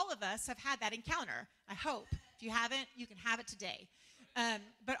think all of us have had that encounter. I hope. If you haven't, you can have it today.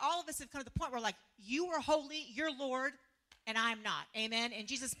 But all of us have come to the point where, like, you are holy, you're Lord, and I'm not. Amen? And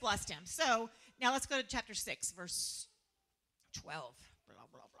Jesus blessed him. So now let's go to chapter 6, verse 12. Blah,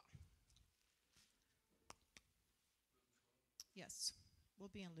 blah, blah. Yes, we'll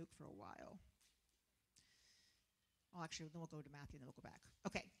be in Luke for a while. Oh, actually, then we'll go to Matthew, and then we'll go back.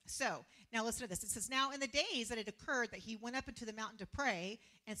 Okay, so now listen to this. It says, "Now in the days that it occurred that he went up into the mountain to pray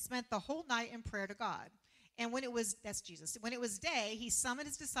and spent the whole night in prayer to God. And when it was," that's Jesus, "when it was day, he summoned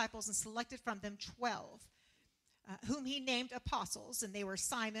his disciples and selected from them 12, whom he named apostles. And they were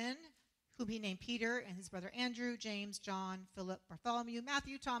Simon, whom he named Peter, and his brother Andrew, James, John, Philip, Bartholomew,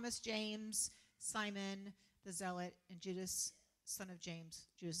 Matthew, Thomas, James, Simon, the Zealot, and Judas, son of James,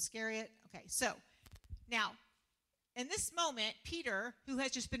 Judas Iscariot." Okay, so now, in this moment, Peter, who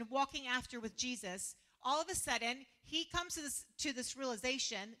has just been walking after with Jesus, all of a sudden, he comes to this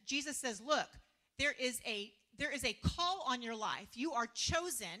realization. Jesus says, look, there is a call on your life. You are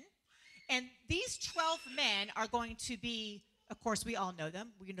chosen, and these 12 men are going to be, of course, we all know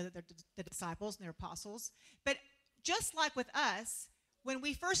them. We know that they're the disciples and they're apostles. But just like with us, when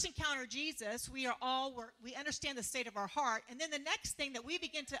we first encounter Jesus, we understand the state of our heart. And then the next thing that we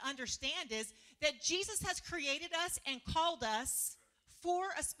begin to understand is that Jesus has created us and called us for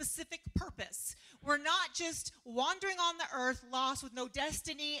a specific purpose. We're not just wandering on the earth, lost with no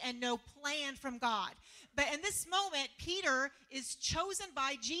destiny and no plan from God. But in this moment, Peter is chosen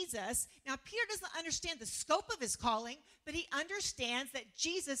by Jesus. Now, Peter doesn't understand the scope of his calling, but he understands that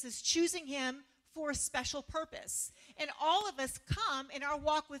Jesus is choosing him for a special purpose. And all of us come in our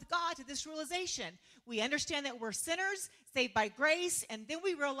walk with God to this realization. We understand that we're sinners, saved by grace, and then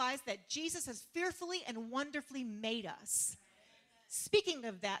we realize that Jesus has fearfully and wonderfully made us. Speaking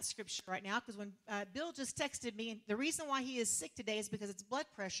of that scripture right now, because when Bill just texted me, and the reason why he is sick today is because his blood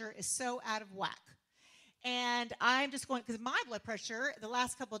pressure is so out of whack. And I'm just going, because my blood pressure the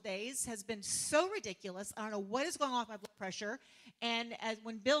last couple of days has been so ridiculous. I don't know what is going on with my blood pressure. And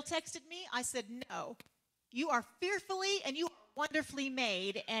when Bill texted me, I said, no, you are fearfully and you are wonderfully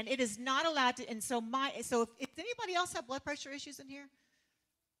made, and it is not allowed to. And so if anybody else have blood pressure issues in here?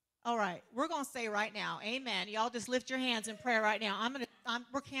 All right, we're going to say right now, amen. Y'all just lift your hands in prayer right now.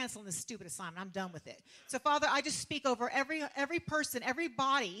 We're canceling this stupid assignment. I'm done with it. So, Father, I just speak over every person, every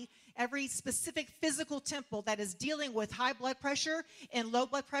body, every specific physical temple that is dealing with high blood pressure and low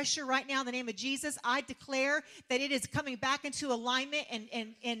blood pressure right now in the name of Jesus. I declare that it is coming back into alignment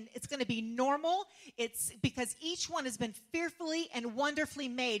and it's going to be normal. It's because each one has been fearfully and wonderfully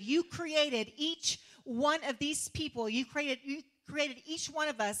made. You created each one of these people. You created each one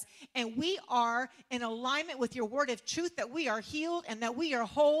of us, and we are in alignment with your word of truth, that we are healed and that we are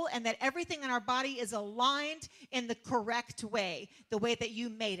whole and that everything in our body is aligned in the correct way, the way that you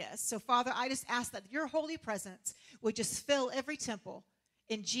made us. So, Father, I just ask that your holy presence would just fill every temple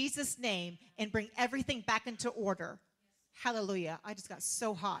in Jesus' name and bring everything back into order. Hallelujah. I just got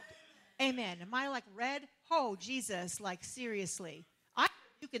so hot. Amen. Am I like red? Oh, Jesus, like seriously. I'm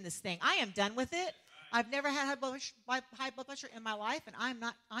puking this thing. I am done with it. I've never had high blood pressure in my life, and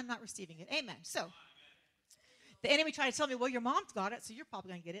I'm not receiving it. Amen. So the enemy tried to tell me, well, your mom's got it, so you're probably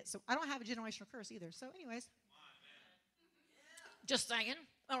going to get it. So I don't have a generational curse either. So anyways, just saying.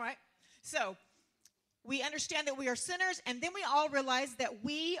 All right. So we understand that we are sinners, and then we all realize that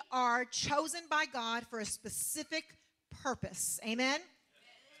we are chosen by God for a specific purpose. Amen.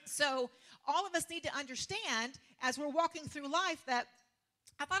 So all of us need to understand as we're walking through life that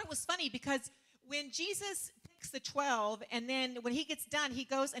I thought it was funny because when Jesus picks the 12, and then when he gets done, he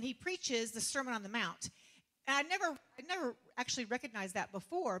goes and he preaches the Sermon on the Mount. And I never actually recognized that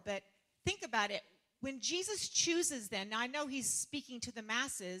before, but think about it. When Jesus chooses them, now I know he's speaking to the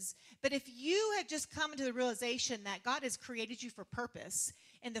masses, but if you had just come to the realization that God has created you for purpose,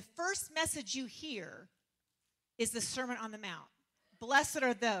 and the first message you hear is the Sermon on the Mount. Blessed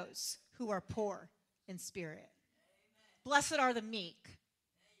are those who are poor in spirit. Blessed are the meek,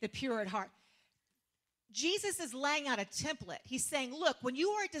 the pure at heart. Jesus is laying out a template. He's saying, look, when you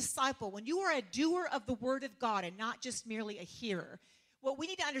are a disciple, when you are a doer of the word of God and not just merely a hearer, what we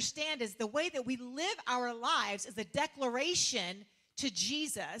need to understand is the way that we live our lives is a declaration to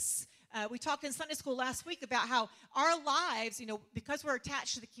Jesus. We talked in Sunday school last week about how our lives, because we're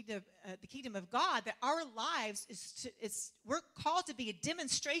attached to the kingdom of God, that our lives we're called to be a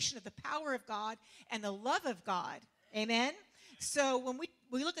demonstration of the power of God and the love of God. Amen. So when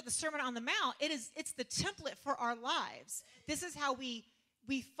we look at the Sermon on the Mount, it's the template for our lives. This is how we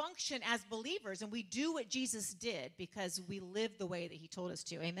function as believers, and we do what Jesus did because we live the way that he told us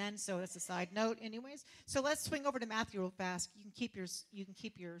to. Amen. So that's a side note anyways. So let's swing over to Matthew real fast. You can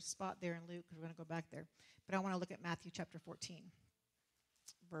keep your spot there in Luke because we're going to go back there. But I want to look at Matthew chapter 14,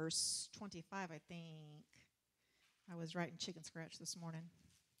 verse 25, I think. I was writing chicken scratch this morning.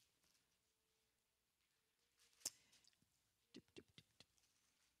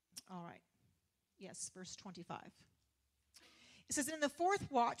 All right. Yes, verse 25. It says, in the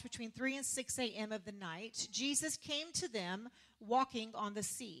fourth watch between 3 and 6 a.m. of the night, Jesus came to them walking on the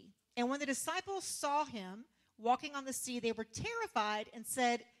sea. And when the disciples saw him walking on the sea, they were terrified and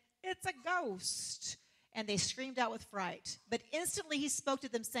said, it's a ghost. And they screamed out with fright. But instantly he spoke to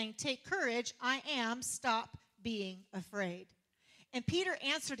them, saying, take courage, I am, stop being afraid. And Peter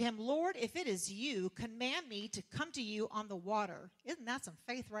answered him, Lord, if it is you, command me to come to you on the water. Isn't that some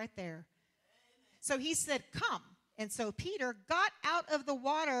faith right there? So he said, come. And so Peter got out of the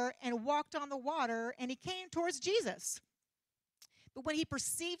water and walked on the water, and he came towards Jesus. But when he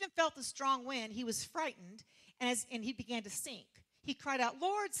perceived and felt the strong wind, he was frightened, and he began to sink. He cried out,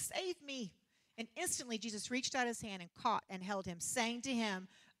 "Lord, save me." And instantly Jesus reached out his hand and caught and held him, saying to him,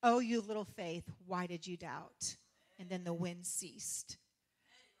 "Oh, you of little faith, why did you doubt?" And then the wind ceased.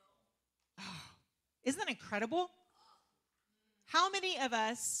 Oh, isn't that incredible? How many of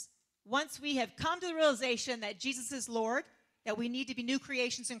us, once we have come to the realization that Jesus is Lord, that we need to be new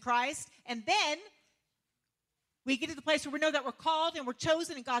creations in Christ, and then we get to the place where we know that we're called and we're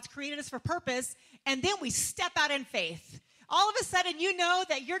chosen and God's created us for purpose, and then we step out in faith. All of a sudden, you know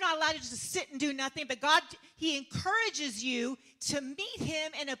that you're not allowed to just sit and do nothing, but God, he encourages you to meet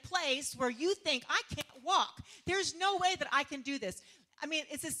him in a place where you think, I can't walk. There's no way that I can do this. I mean,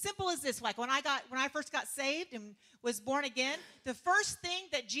 it's as simple as this. Like when I first got saved and was born again, the first thing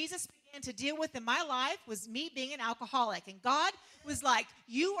that Jesus began to deal with in my life was me being an alcoholic. And God was like,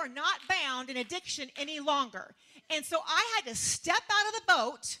 you are not bound in addiction any longer. And so I had to step out of the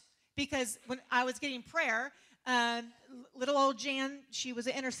boat because when I was getting prayer, little old Jan, she was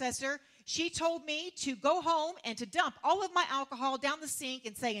an intercessor. She told me to go home and to dump all of my alcohol down the sink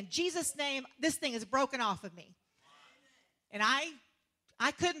and say, in Jesus' name, this thing is broken off of me. And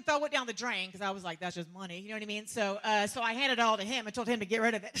I couldn't throw it down the drain because I was like, that's just money. You know what I mean? So I handed it all to him and told him to get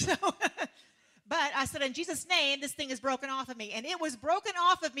rid of it. So, but I said, in Jesus' name, this thing is broken off of me. And it was broken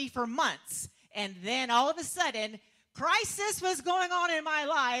off of me for months. And then all of a sudden, crisis was going on in my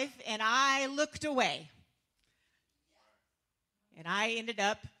life, and I looked away. And I ended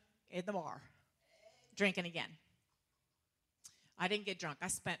up in the bar, drinking again. I didn't get drunk. I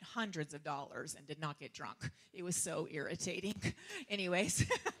spent hundreds of dollars and did not get drunk. It was so irritating. Anyways,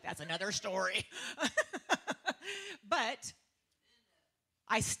 that's another story. But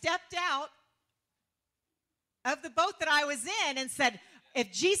I stepped out of the boat that I was in and said,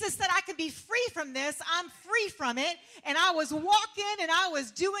 if Jesus said I could be free from this, I'm free from it. And I was walking and I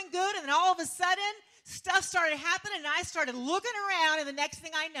was doing good. And then all of a sudden, stuff started happening. And I started looking around. And the next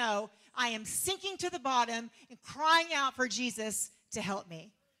thing I know, I am sinking to the bottom and crying out for Jesus to help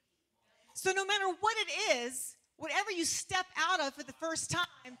me. So no matter what it is, whatever you step out of for the first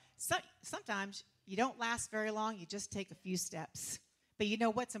time, sometimes you don't last very long. You just take a few steps. But you know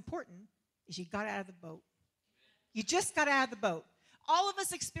what's important is you got out of the boat. You just got out of the boat. All of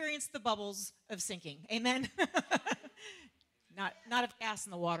us experience the bubbles of sinking. Amen? Not of gas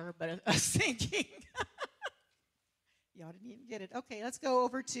in the water, but of sinking. Y'all didn't even get it. Okay, let's go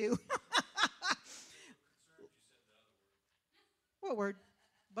over to what word?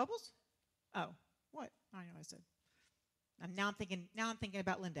 Bubbles? Oh, what? I don't know what I said. Now I'm thinking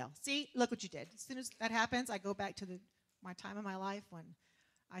about Lindell. See, look what you did. As soon as that happens, I go back to my time in my life when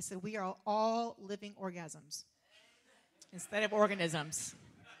I said we are all living orgasms instead of organisms.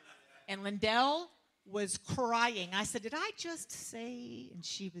 And Lindell was crying. I said, did I just say? And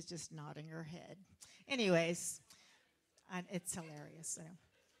she was just nodding her head. Anyways, and it's hilarious. So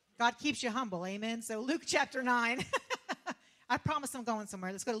God keeps you humble, amen? So Luke chapter 9. I promise I'm going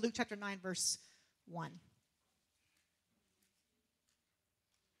somewhere. Let's go to Luke chapter 9, verse 1.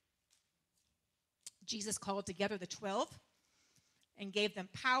 Jesus called together the 12 and gave them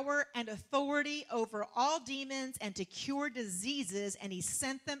power and authority over all demons and to cure diseases, and he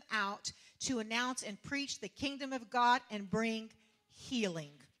sent them out to announce and preach the kingdom of God and bring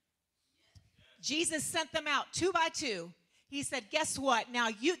healing. Jesus sent them out 2 by 2. He said, guess what? Now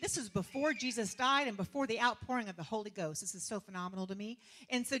this is before Jesus died and before the outpouring of the Holy Ghost. This is so phenomenal to me.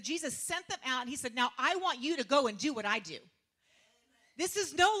 And so Jesus sent them out and he said, now I want you to go and do what I do. This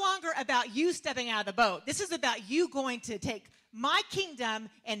is no longer about you stepping out of the boat. This is about you going to take my kingdom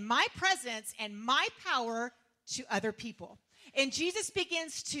and my presence and my power to other people. And Jesus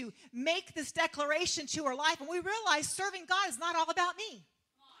begins to make this declaration to our life, and we realize serving God is not all about me.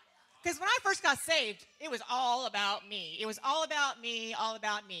 Because when I first got saved, it was all about me. It was all about me, all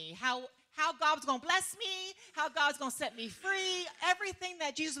about me. How God was going to bless me, how God's going to set me free, everything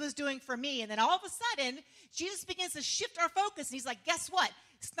that Jesus was doing for me. And then all of a sudden, Jesus begins to shift our focus. And he's like, guess what?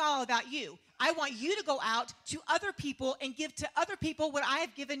 It's not all about you. I want you to go out to other people and give to other people what I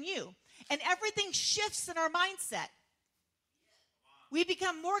have given you. And everything shifts in our mindset. We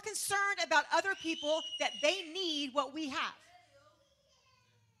become more concerned about other people that they need what we have.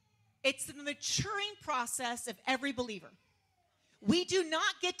 It's the maturing process of every believer. We do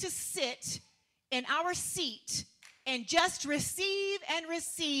not get to sit in our seat and just receive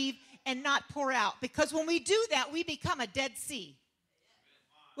and not pour out. Because when we do that, we become a Dead Sea.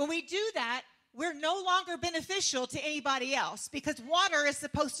 When we do that, we're no longer beneficial to anybody else because water is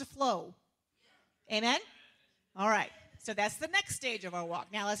supposed to flow. Amen? All right. So that's the next stage of our walk.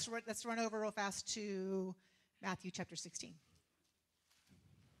 Now let's run over real fast to Matthew chapter 16.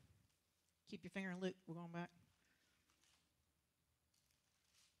 Keep your finger in Luke. We're going back.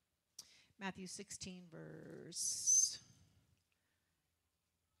 Matthew 16, verse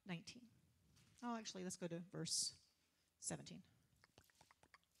 19. Oh, actually, let's go to verse 17.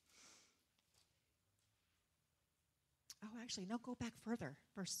 Oh, actually, no, go back further.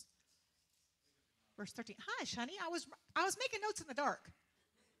 Verse 13. Hush, honey. I was making notes in the dark.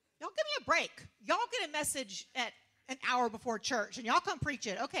 Y'all give me a break. Y'all get a message at an hour before church, and y'all come preach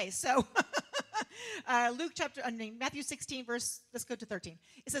it. Okay, so Matthew 16, let's go to 13.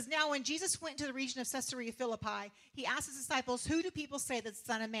 It says, now when Jesus went into the region of Caesarea Philippi, he asked his disciples, who do people say that the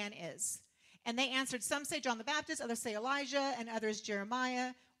Son of Man is? And they answered, some say John the Baptist, others say Elijah, and others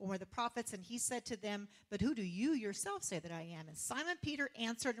Jeremiah, or the prophets. And he said to them, but who do you yourself say that I am? And Simon Peter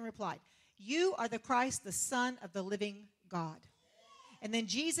answered and replied, you are the Christ, the Son of the living God. And then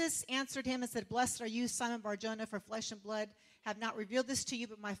Jesus answered him and said, blessed are you, Simon Bar-Jonah, for flesh and blood have not revealed this to you,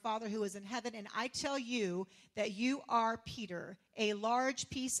 but my Father who is in heaven. And I tell you that you are Peter, a large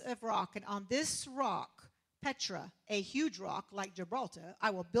piece of rock. And on this rock, Petra, a huge rock like Gibraltar, I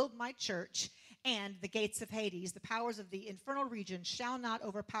will build my church, and the gates of Hades, the powers of the infernal region, shall not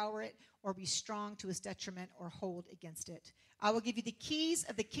overpower it or be strong to its detriment or hold against it. I will give you the keys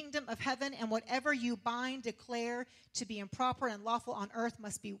of the kingdom of heaven, and whatever you bind, declare to be improper and lawful on earth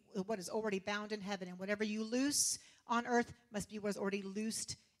must be what is already bound in heaven, and whatever you loose on earth must be what is already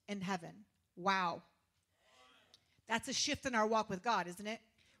loosed in heaven. Wow. That's a shift in our walk with God, isn't it?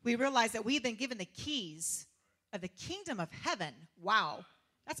 We realize that we've been given the keys of the kingdom of heaven. Wow.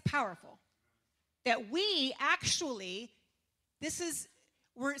 That's powerful. That we actually, Jesus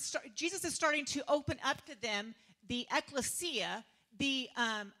is starting to open up to them the ecclesia, the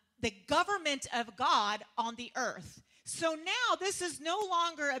government of God on the earth. So now this is no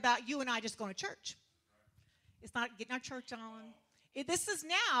longer about you and I just going to church. It's not getting our church on. This is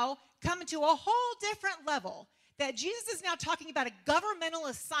now coming to a whole different level, that Jesus is now talking about a governmental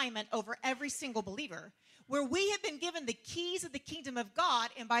assignment over every single believer, where we have been given the keys of the kingdom of God,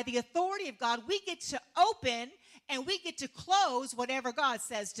 and by the authority of God, we get to open and we get to close whatever God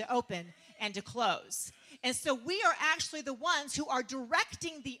says to open and to close. And so we are actually the ones who are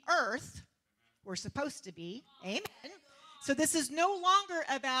directing the earth. We're supposed to be. Amen. So this is no longer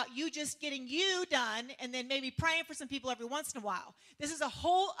about you just getting you done and then maybe praying for some people every once in a while. This is a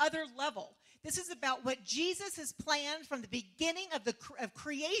whole other level. This is about what Jesus has planned from the beginning of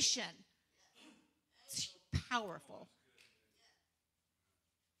creation. It's powerful.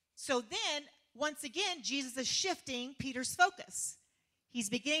 So then, once again, Jesus is shifting Peter's focus. He's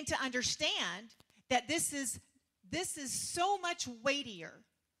beginning to understand that this is so much weightier,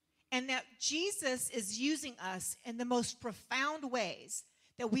 and that Jesus is using us in the most profound ways,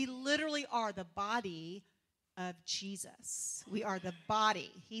 that we literally are the body of Jesus. We are the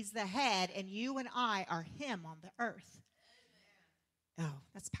body. He's the head, and you and I are him on the earth. Oh,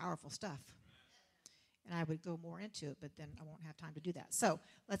 that's powerful stuff. And I would go more into it, but then I won't have time to do that. So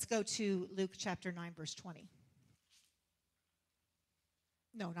let's go to Luke chapter 9, verse 20.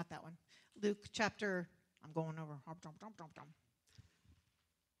 No, not that one. Luke chapter, I'm going over. Oh,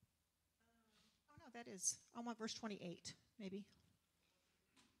 no, that is, I want verse 28, maybe.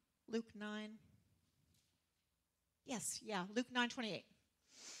 Luke 9. Yes, yeah, Luke 9:28.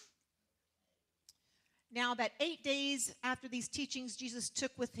 Now, about 8 days after these teachings, Jesus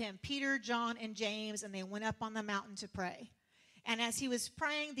took with him Peter, John, and James, and they went up on the mountain to pray. And as he was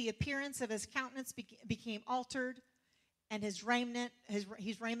praying, the appearance of his countenance became altered, and his raiment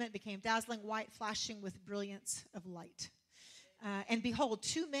became dazzling white, flashing with brilliance of light. And behold,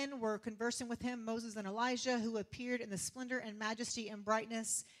 two men were conversing with him, Moses and Elijah, who appeared in the splendor and majesty and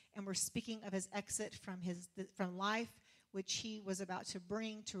brightness, and were speaking of his exit from life, which he was about to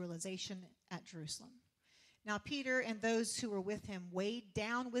bring to realization at Jerusalem. Now Peter and those who were with him weighed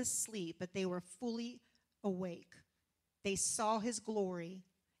down with sleep, but they were fully awake. They saw his glory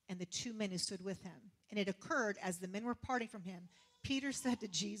and the two men who stood with him. And it occurred as the men were parting from him, Peter said to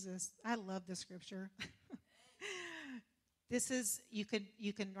Jesus, I love this scripture. This is, you can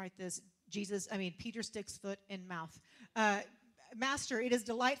write this, Peter sticks foot in mouth. Master, it is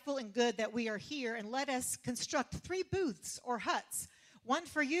delightful and good that we are here, and let us construct 3 booths or huts, one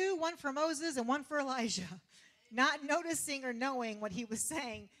for you, one for Moses, and one for Elijah. Not noticing or knowing what he was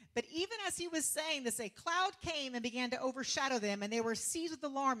saying, but even as he was saying this, a cloud came and began to overshadow them, and they were seized with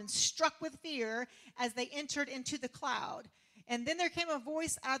alarm and struck with fear as they entered into the cloud. And then there came a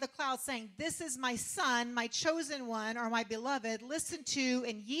voice out of the cloud saying, this is my son, my chosen one, or my beloved. Listen to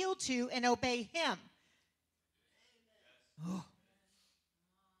and yield to and obey him. Oh.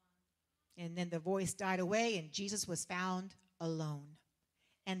 And then the voice died away, and Jesus was found alone.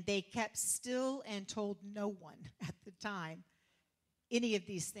 And they kept still and told no one at the time any of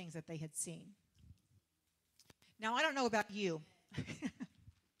these things that they had seen. Now, I don't know about you.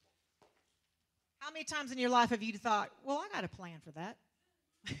 How many times in your life have you thought, well, I got a plan for that?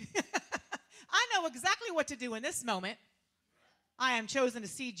 I know exactly what to do in this moment. I am chosen to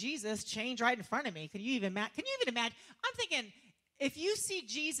see Jesus change right in front of me. Can you even imagine? I'm thinking, if you see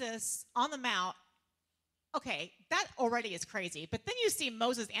Jesus on the mount, okay, that already is crazy. But then you see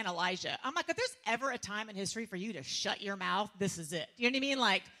Moses and Elijah. I'm like, if there's ever a time in history for you to shut your mouth, this is it. You know what I mean?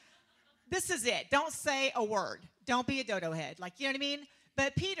 Like, this is it. Don't say a word. Don't be a dodo head. Like, you know what I mean?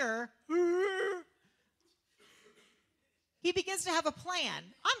 But Peter, he begins to have a plan.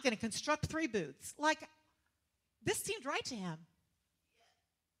 I'm going to construct 3 booths. Like, this seemed right to him.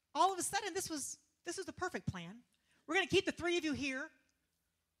 All of a sudden, this was the perfect plan. We're going to keep the 3 of you here.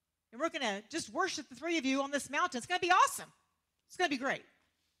 And we're going to just worship the 3 of you on this mountain. It's going to be awesome. It's going to be great.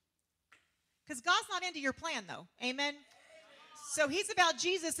 Because God's not into your plan, though. Amen? So he's about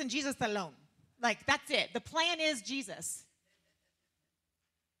Jesus and Jesus alone. Like, that's it. The plan is Jesus.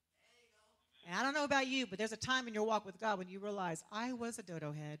 And I don't know about you, but there's a time in your walk with God when you realize, I was a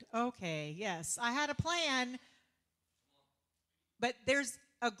dodo head. Okay, yes, I had a plan. But there's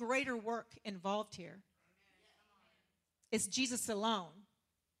a greater work involved here. It's Jesus alone.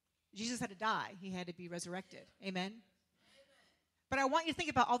 Jesus had to die. He had to be resurrected. Amen? But I want you to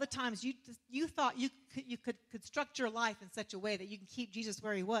think about all the times you thought you could construct your life in such a way that you can keep Jesus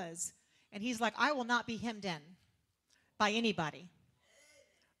where he was. And he's like, I will not be hemmed in by anybody,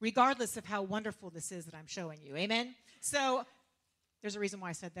 regardless of how wonderful this is that I'm showing you. Amen? So there's a reason why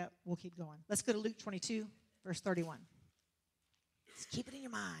I said that. We'll keep going. Let's go to Luke 22, verse 31. Just keep it in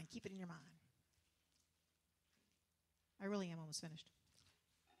your mind. Keep it in your mind. I really am almost finished.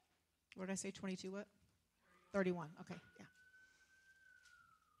 What did I say? 22 what? 31. Okay, yeah.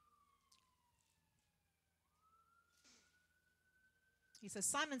 He says,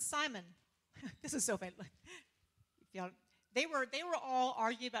 Simon, Simon. This is so funny. They were all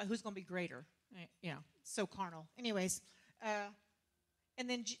arguing about who's going to be greater. You know, so carnal. Anyways, and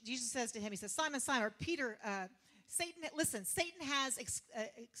then Jesus says to him, he says, Simon, Simon, or Peter, Satan has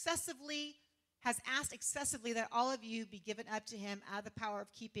asked excessively that all of you be given up to him out of the power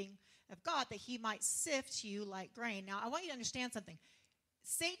of keeping of God, that he might sift you like grain. Now, I want you to understand something.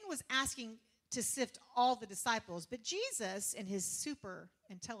 Satan was asking to sift all the disciples, but Jesus, in his super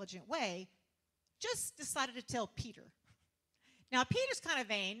intelligent way, just decided to tell Peter. Now, Peter's kind of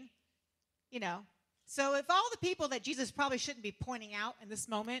vain, you know. So if all the people that Jesus probably shouldn't be pointing out in this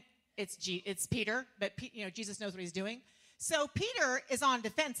moment, it's Peter, but Jesus knows what he's doing. So Peter is on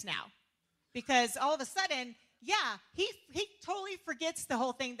defense now, because all of a sudden, yeah, he totally forgets the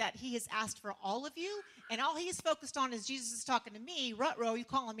whole thing that he has asked for all of you, and all he's focused on is Jesus is talking to me, Rutro, you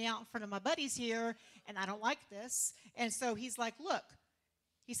calling me out in front of my buddies here, and I don't like this. And so he's like, look,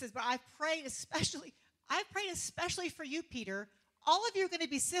 he says, but I've prayed especially for you, Peter. All of you are going to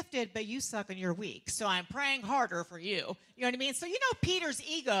be sifted, but you suck and you're weak. So I'm praying harder for you. You know what I mean? So Peter's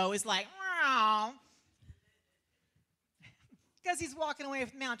ego is like, wow. Because he's walking away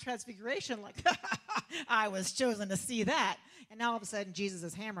from Mount Transfiguration like, I was chosen to see that. And now all of a sudden, Jesus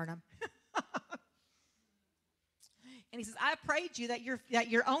is hammering him. And he says, I prayed you that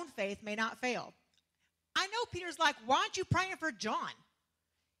your own faith may not fail. I know Peter's like, why aren't you praying for John?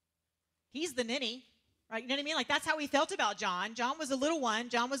 He's the ninny, right? You know what I mean? Like, that's how he felt about John. John was the little one.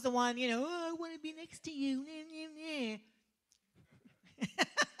 John was the one, oh, I want to be next to you.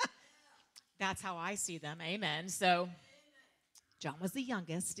 That's how I see them. Amen. So John was the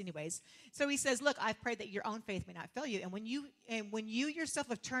youngest, anyways. So he says, look, I've prayed that your own faith may not fail you. And when you yourself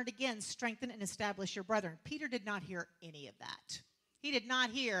have turned again, strengthen and establish your brethren. Peter did not hear any of that. He did not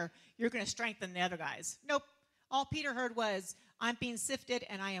hear, you're going to strengthen the other guys. Nope. All Peter heard was, I'm being sifted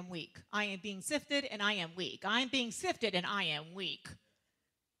and I am weak. I am being sifted and I am weak. I'm being sifted and I am weak.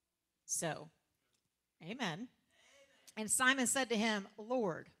 So, amen. And Simon said to him,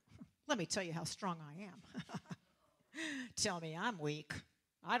 Lord, let me tell you how strong I am. Tell me I'm weak.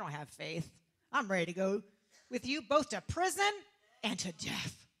 I don't have faith. I'm ready to go with you both to prison and to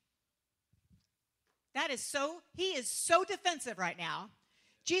death. He is so defensive right now.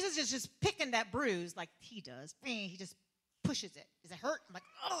 Jesus is just picking that bruise like he does. He just pushes it. Does it hurt? I'm like,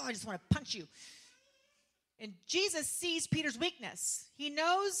 oh, I just want to punch you. And Jesus sees Peter's weakness. He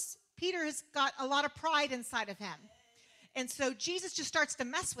knows Peter has got a lot of pride inside of him. And so Jesus just starts to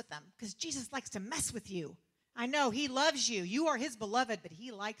mess with them because Jesus likes to mess with you. I know he loves you. You are his beloved, but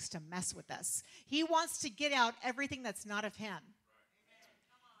he likes to mess with us. He wants to get out everything that's not of him.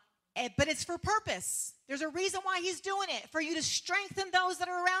 But it's for purpose. There's a reason why he's doing it, for you to strengthen those that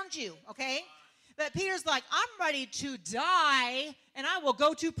are around you, okay? But Peter's like, I'm ready to die, and I will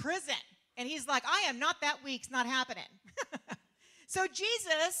go to prison. And he's like, I am not that weak. It's not happening. So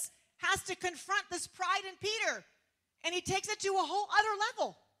Jesus has to confront this pride in Peter, and he takes it to a whole other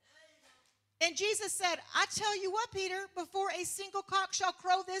level. And Jesus said, I tell you what, Peter, before a single cock shall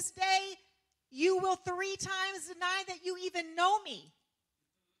crow this day, you will 3 times deny that you even know me.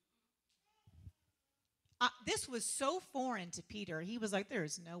 This was so foreign to Peter. He was like,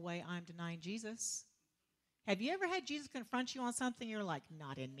 there's no way I'm denying Jesus. Have you ever had Jesus confront you on something? You're like,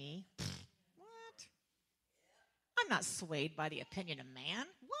 not in me. What? I'm not swayed by the opinion of man.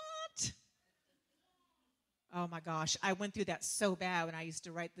 What? Oh my gosh, I went through that so bad when I used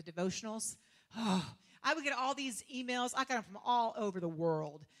to write the devotionals. Oh, I would get all these emails. I got them from all over the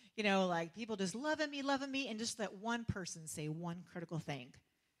world. You know, like people just loving me, and just let one person say one critical thing.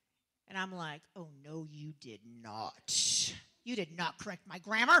 And I'm like, oh, no, you did not. You did not correct my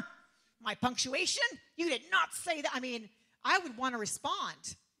grammar, my punctuation. You did not say that. I mean, I would want to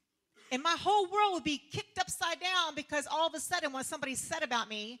respond. And my whole world would be kicked upside down because all of a sudden what somebody said about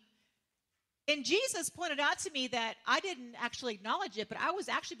me. And Jesus pointed out to me that I didn't actually acknowledge it, but I was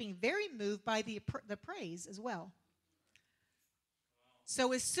actually being very moved by the praise as well.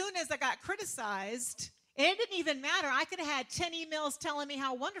 So as soon as I got criticized, and it didn't even matter. I could have had 10 emails telling me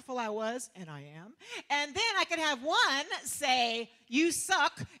how wonderful I was, and I am. And then I could have one say, you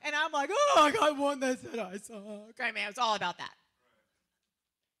suck. And I'm like, oh, I got one that said I suck. Okay, man, it's all about that.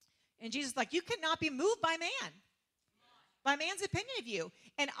 And Jesus is like, you cannot be moved by man, by man's opinion of you.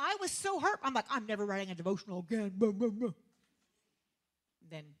 And I was so hurt. I'm like, I'm never writing a devotional again.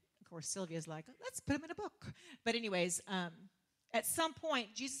 Then, of course, Sylvia's like, let's put him in a book. But anyways, at some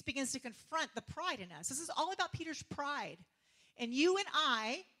point, Jesus begins to confront the pride in us. This is all about Peter's pride. And you and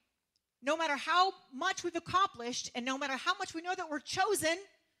I, no matter how much we've accomplished and no matter how much we know that we're chosen,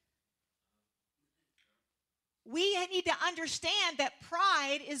 we need to understand that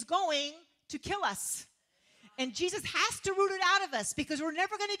pride is going to kill us. And Jesus has to root it out of us because we're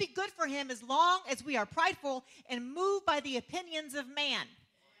never going to be good for him as long as we are prideful and moved by the opinions of man.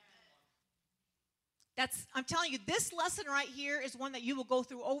 I'm telling you, this lesson right here is one that you will go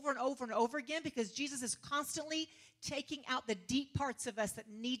through over and over and over again because Jesus is constantly taking out the deep parts of us that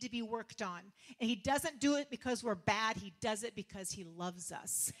need to be worked on. And he doesn't do it because we're bad. He does it because he loves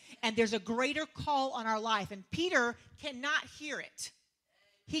us. And there's a greater call on our life. And Peter cannot hear it.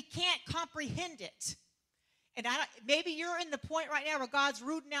 He can't comprehend it. And maybe you're in the point right now where God's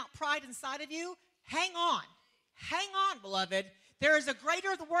rooting out pride inside of you. Hang on. Hang on, beloved. There is a greater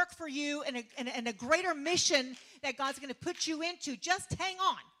work for you and a greater mission that God's going to put you into. Just hang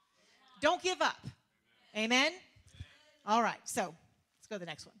on. Don't give up. Amen? All right, so let's go to the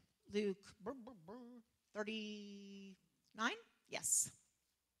next one. Luke 39? Yes.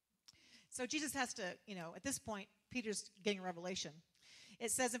 So Jesus has to, at this point, Peter's getting a revelation.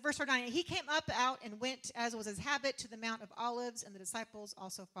 It says in verse 39, he came up out and went, as was his habit, to the Mount of Olives, and the disciples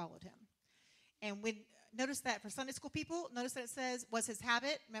also followed him. And notice that for Sunday school people, notice that it says, was his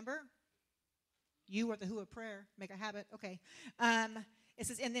habit, remember? You are the who of prayer, make a habit, okay. It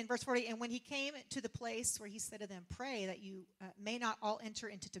says, and then verse 40, and when he came to the place where he said to them, pray that you may not all enter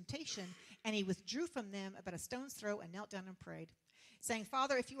into temptation, and he withdrew from them about a stone's throw and knelt down and prayed, saying,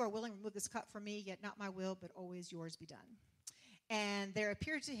 Father, if you are willing, remove this cup from me, yet not my will, but always yours be done. And there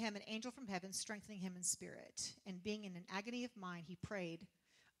appeared to him an angel from heaven, strengthening him in spirit. And being in an agony of mind, he prayed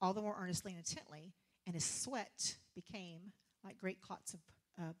all the more earnestly and intently, and his sweat became like great clots of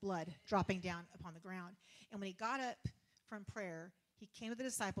blood dropping down upon the ground. And when he got up from prayer, he came to the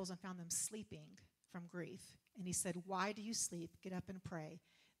disciples and found them sleeping from grief. And he said, why do you sleep? Get up and pray,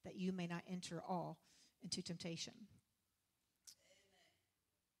 that you may not enter all into temptation.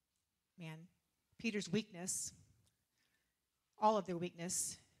 Man, Peter's weakness, all of their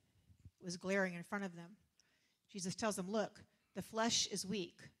weakness, was glaring in front of them. Jesus tells them, look, the flesh is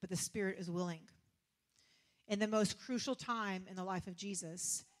weak, but the spirit is willing. In the most crucial time in the life of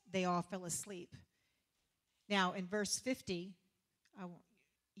Jesus, they all fell asleep. Now, in verse 50,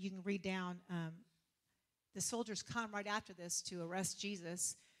 you can read down, the soldiers come right after this to arrest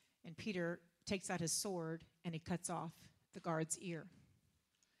Jesus, and Peter takes out his sword, and he cuts off the guard's ear.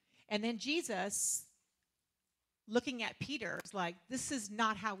 And then Jesus, looking at Peter, is like, this is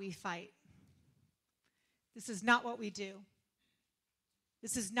not how we fight. This is not what we do.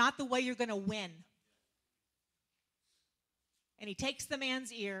 This is not the way you're going to win. And he takes the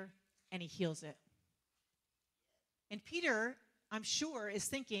man's ear and he heals it. And Peter, I'm sure, is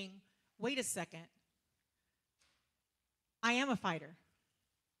thinking, wait a second. I am a fighter.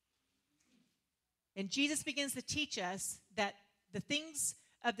 And Jesus begins to teach us that the things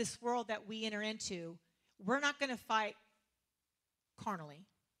of this world that we enter into, we're not going to fight carnally.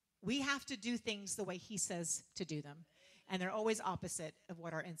 We have to do things the way he says to do them. And they're always opposite of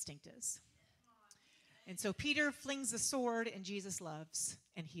what our instinct is. And so Peter flings the sword, and Jesus loves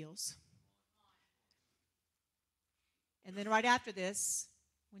and heals. And then right after this,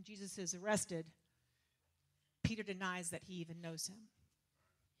 when Jesus is arrested, Peter denies that he even knows him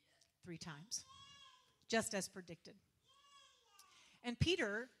 3 times, just as predicted. And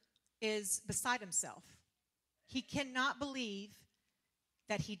Peter is beside himself. He cannot believe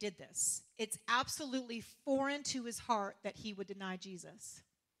that he did this. It's absolutely foreign to his heart that he would deny Jesus.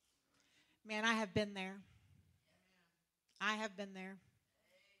 Man, I have been there. I have been there.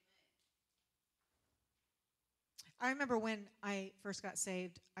 I remember when I first got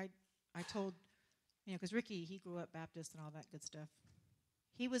saved, I told, because Ricky, he grew up Baptist and all that good stuff.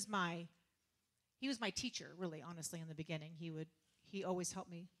 He was my teacher, really, honestly, in the beginning. He always helped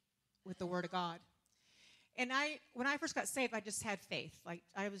me with the Word of God. And when I first got saved, I just had faith. Like,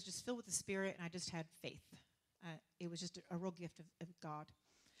 I was just filled with the Spirit, and I just had faith. It was just a real gift of God.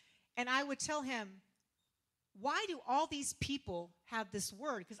 And I would tell him, why do all these people have this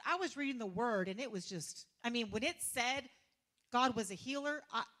word? Because I was reading the word, and it was just, when it said God was a healer,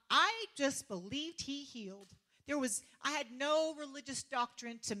 I just believed he healed. I had no religious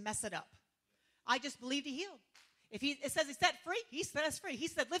doctrine to mess it up. I just believed he healed. If it says he set free, he set us free. He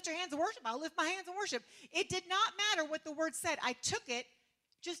said, lift your hands and worship. I'll lift my hands and worship. It did not matter what the word said. I took it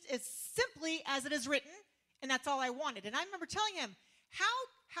just as simply as it is written, and that's all I wanted. And I remember telling him,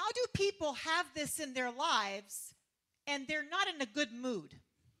 how do people have this in their lives and they're not in a good mood?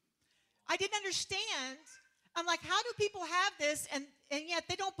 I didn't understand. I'm like, how do people have this and yet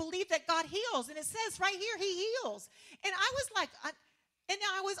they don't believe that God heals? And it says right here, he heals. And I was like,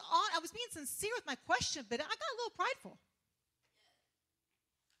 I was being sincere with my question, but I got a little prideful.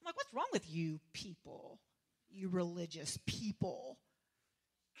 I'm like, what's wrong with you people? You religious people.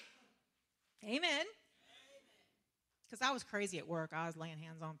 Amen. Because I was crazy at work. I was laying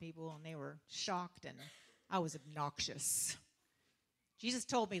hands on people, and they were shocked, and I was obnoxious. Jesus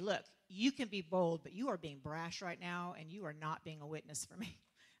told me, look, you can be bold, but you are being brash right now, and you are not being a witness for me.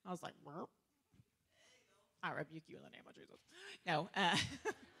 I was like, burp. I rebuke you in the name of Jesus. No.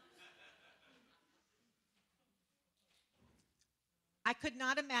 I could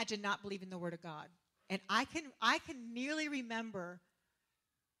not imagine not believing the word of God. And I can nearly remember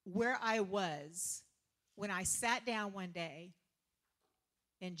where I was when I sat down one day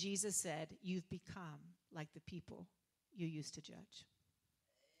and Jesus said, you've become like the people you used to judge.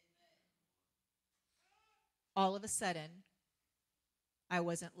 All of a sudden, I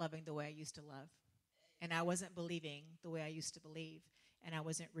wasn't loving the way I used to love. And I wasn't believing the way I used to believe. And I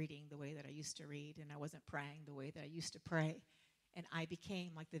wasn't reading the way that I used to read. And I wasn't praying the way that I used to pray. And I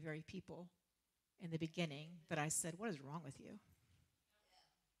became like the very people in the beginning that I said, what is wrong with you?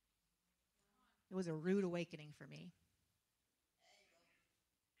 It was a rude awakening for me.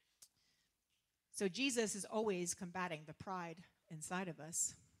 So Jesus is always combating the pride inside of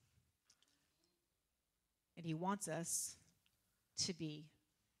us. And he wants us to be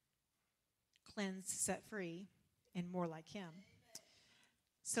cleansed, set free, and more like him.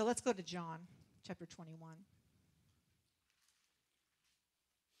 So let's go to John chapter 21.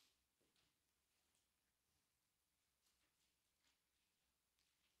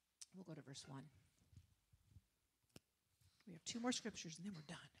 We'll go to verse 1. We have 2 more scriptures, and then we're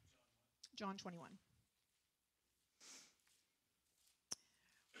done. John 21.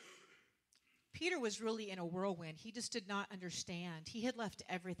 Peter was really in a whirlwind. He just did not understand. He had left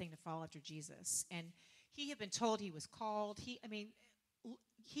everything to follow after Jesus. And he had been told he was called. He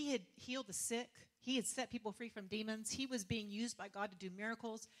had healed the sick. He had set people free from demons. He was being used by God to do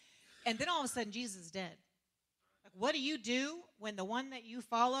miracles. And then all of a sudden, Jesus is dead. Like, what do you do when the one that you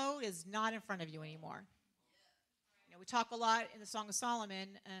follow is not in front of you anymore? We talk a lot in the Song of Solomon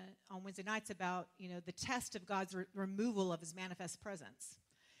on Wednesday nights about, the test of God's removal of his manifest presence.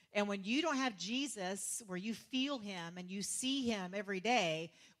 And when you don't have Jesus, where you feel him and you see him every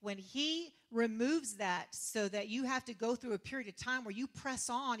day, when he removes that so that you have to go through a period of time where you press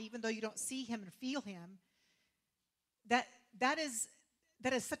on even though you don't see him and feel him, that is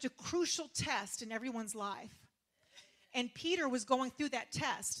such a crucial test in everyone's life. And Peter was going through that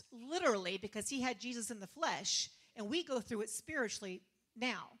test, literally, because he had Jesus in the flesh, and we go through it spiritually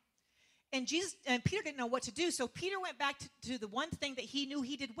now. And Peter didn't know what to do, so Peter went back to the one thing that he knew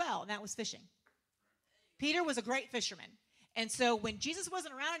he did well, and that was fishing. Peter was a great fisherman. And so when Jesus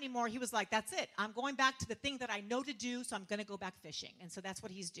wasn't around anymore, he was like, that's it. I'm going back to the thing that I know to do, so I'm going to go back fishing. And so that's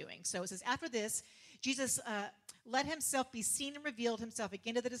what he's doing. So it says, after this, Jesus let himself be seen and revealed himself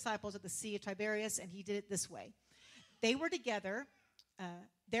again to the disciples at the Sea of Tiberias, and he did it this way. They were together.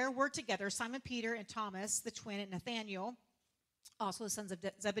 There were together Simon Peter and Thomas, the twin, and Nathanael, also the sons of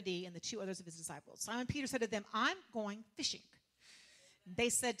Zebedee, and the two others of his disciples. Simon Peter said to them, I'm going fishing. They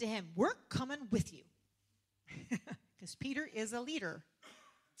said to him, we're coming with you. Because Peter is a leader.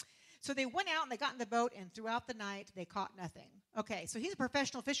 So they went out and they got in the boat, and throughout the night they caught nothing. Okay, so he's a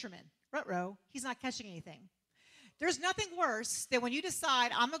professional fisherman. Ruh-roh, he's not catching anything. There's nothing worse than when you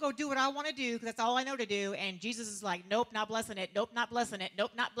decide, I'm going to go do what I want to do because that's all I know to do, and Jesus is like, nope, not blessing it, nope, not blessing it,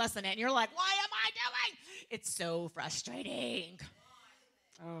 nope, not blessing it. And you're like, why am I doing? It's so frustrating.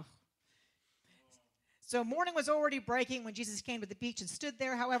 Oh. So morning was already breaking when Jesus came to the beach and stood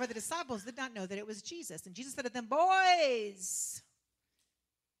there. However, the disciples did not know that it was Jesus. And Jesus said to them, boys,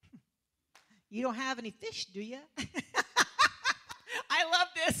 you don't have any fish, do you? I love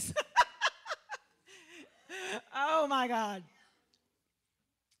this. Oh, my God.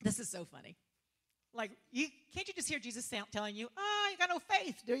 This is so funny. Like, can't you just hear Jesus telling you, oh, you got no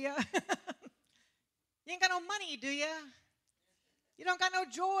faith, do you? You ain't got no money, do you? You don't got no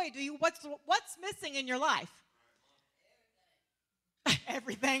joy, do you? What's missing in your life?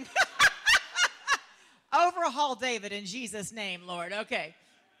 Everything. Overhaul David in Jesus' name, Lord. Okay.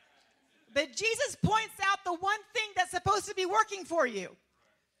 But Jesus points out the one thing that's supposed to be working for you.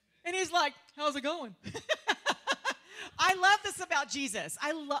 And he's like, how's it going? I love this about Jesus.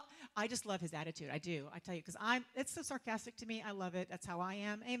 I just love his attitude. I do. I tell you, because it's so sarcastic to me. I love it. That's how I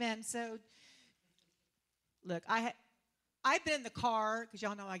am. Amen. So, look, I've been in the car, because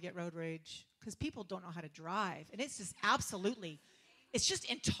y'all know I get road rage, because people don't know how to drive. And it's just it's just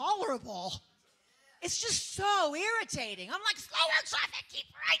intolerable. It's just so irritating. I'm like, slow down traffic, keep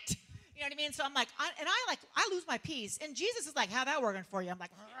right. You know what I mean? So I'm like, I lose my peace. And Jesus is like, how that working for you? I'm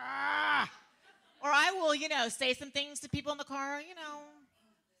like, rah. Or I will, say some things to people in the car,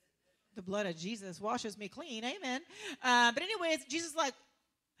 the blood of Jesus washes me clean. Amen. But anyways, Jesus is like,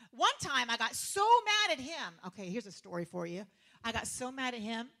 one time I got so mad at him. Okay, here's a story for you. I got so mad at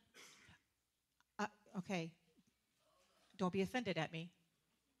him. Okay, don't be offended at me.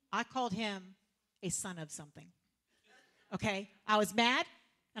 I called him a son of something. Okay, I was mad,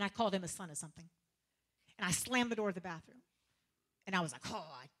 and I called him a son of something. And I slammed the door of the bathroom. And I was like, oh,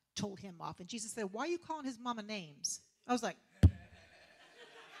 I told him off. And Jesus said, why are you calling his mama names? I was like,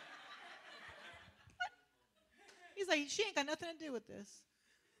 he's like, she ain't got nothing to do with this.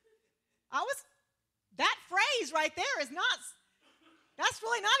 That phrase right there that's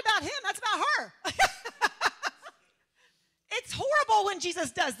really not about him, that's about her. It's horrible when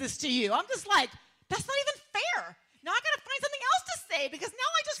Jesus does this to you. I'm just like, that's not even fair. Now I gotta find something else to say because now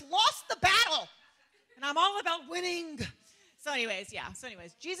I just lost the battle. And I'm all about winning. So anyways,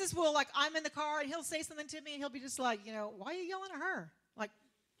 Jesus will, I'm in the car and he'll say something to me and he'll be just like, why are you yelling at her? Like,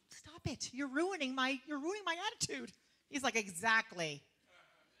 stop it. You're ruining my attitude. He's like, exactly.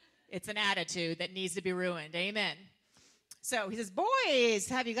 It's an attitude that needs to be ruined. Amen. So he says, boys,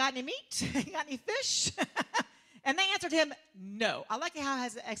 have you got any meat? You got any fish? And they answered him, no. I like how it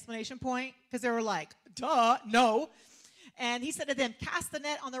has an exclamation point because they were like, duh, no. And he said to them, cast the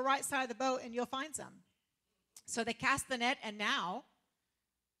net on the right side of the boat and you'll find some. So they cast the net and now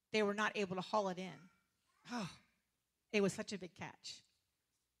they were not able to haul it in. Oh, it was such a big catch.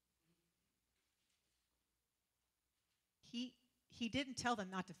 He didn't tell them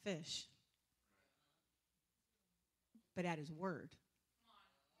not to fish, but at his word.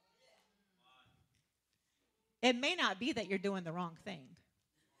 It may not be that you're doing the wrong thing.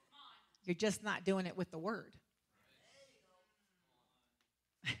 You're just not doing it with the word.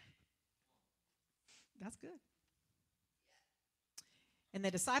 That's good. And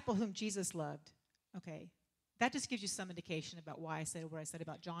the disciple whom Jesus loved, okay, that just gives you some indication about why I said what I said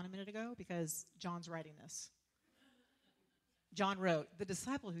about John a minute ago, because John's writing this. John wrote, the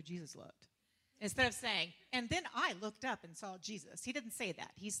disciple who Jesus loved. Instead of saying, and then I looked up and saw Jesus. He didn't say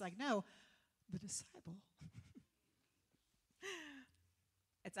that. He's like, no, the disciple.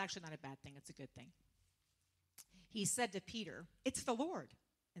 It's actually not a bad thing. It's a good thing. He said to Peter, it's the Lord.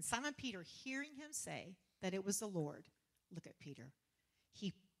 And Simon Peter, hearing him say that it was the Lord, look at Peter.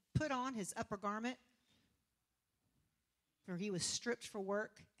 He put on his upper garment, for he was stripped for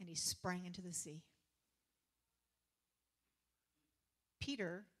work, and he sprang into the sea.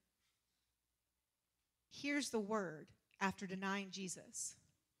 Peter hears the word after denying Jesus.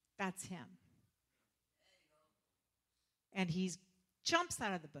 That's him. And he jumps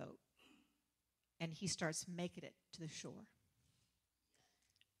out of the boat and he starts making it to the shore.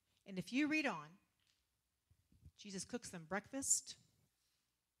 And if you read on, Jesus cooks them breakfast,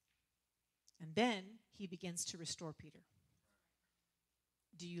 and then he begins to restore Peter.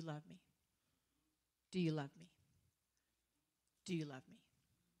 Do you love me? Do you love me? Do you love me?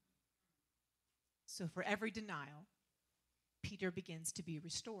 So for every denial, Peter begins to be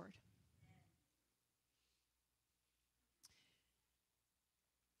restored.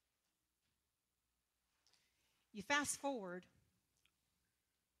 You fast forward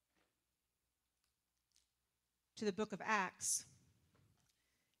to the book of Acts,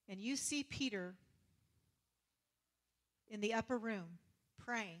 and you see Peter in the upper room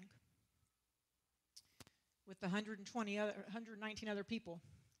praying with the 119 other people.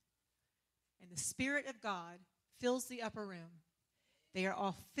 And the Spirit of God fills the upper room. They are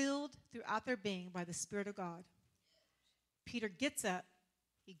all filled throughout their being by the Spirit of God. Peter gets up,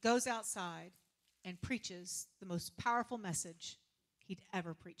 he goes outside, and preaches the most powerful message he'd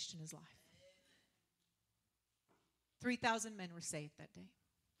ever preached in his life. 3,000 men were saved that day.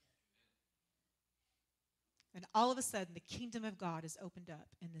 And all of a sudden, the kingdom of God is opened up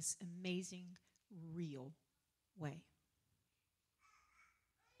in this amazing, real way.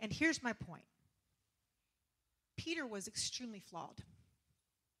 And here's my point. Peter was extremely flawed.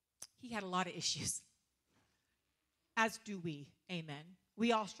 He had a lot of issues. As do we. Amen.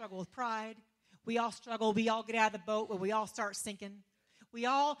 We all struggle with pride. We all struggle. We all get out of the boat where we all start sinking.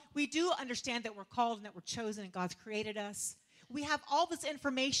 We do understand that we're called and that we're chosen and God's created us. We have all this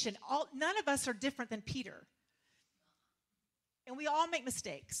information. None of us are different than Peter. And we all make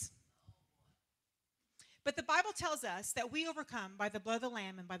mistakes. But the Bible tells us that we overcome by the blood of the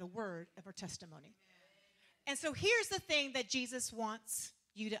Lamb and by the word of our testimony. And so here's the thing that Jesus wants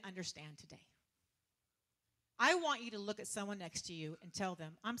you to understand today. I want you to look at someone next to you and tell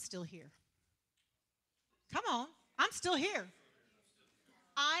them, I'm still here. Come on, I'm still here.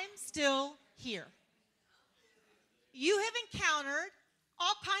 I'm still here. You have encountered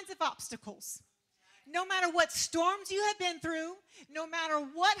all kinds of obstacles. No matter what storms you have been through, no matter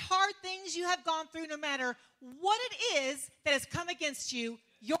what hard things you have gone through, no matter what it is that has come against you,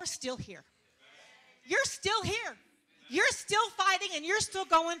 you're still here. You're still here. You're still fighting and you're still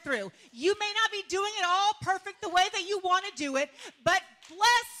going through. You may not be doing it all perfect the way that you want to do it, but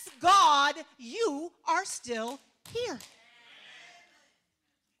bless God, you are still here.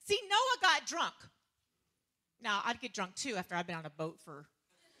 See, Noah got drunk. Now, I'd get drunk too after I've been on a boat for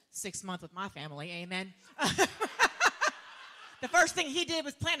 6 months with my family. Amen. The first thing he did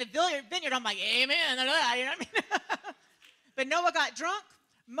was plant a vineyard. I'm like, amen. You know what I mean? But Noah got drunk.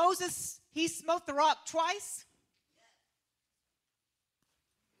 Moses, he smote the rock twice.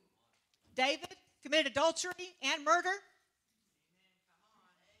 David committed adultery and murder.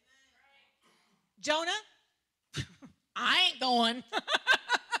 Jonah, I ain't going.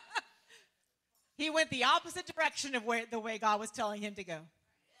 He went the opposite direction of the way God was telling him to go.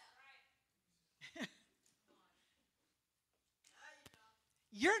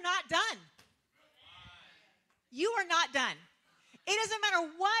 You're not done. You are not done. It doesn't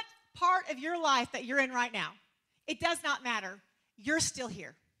matter what part of your life that you're in right now. It does not matter. You're still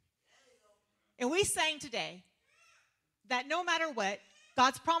here. And we sang today that no matter what,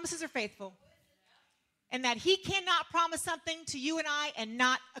 God's promises are faithful. And that he cannot promise something to you and I and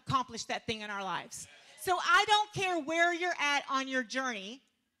not accomplish that thing in our lives. So I don't care where you're at on your journey.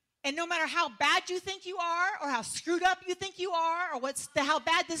 And no matter how bad you think you are or how screwed up you think you are or how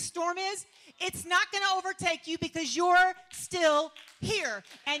bad this storm is, it's not going to overtake you because you're still here.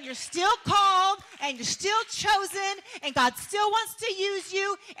 And you're still called and you're still chosen and God still wants to use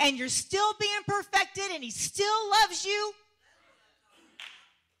you and you're still being perfected and he still loves you.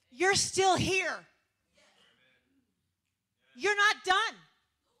 You're still here. You're not done.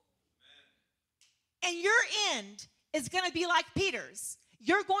 And your end is going to be like Peter's.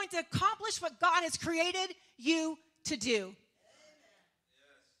 You're going to accomplish what God has created you to do.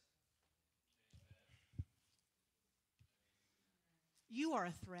 You are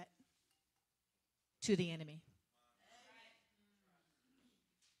a threat to the enemy.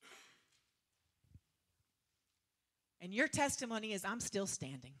 And your testimony is, I'm still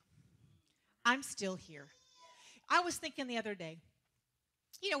standing. I'm still here. I was thinking the other day,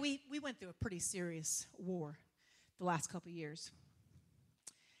 you know, we went through a pretty serious war the last couple of years.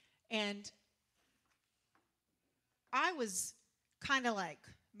 And I was kind of like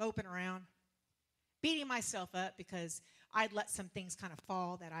moping around, beating myself up because I'd let some things kind of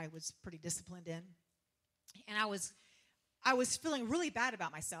fall that I was pretty disciplined in. And I was feeling really bad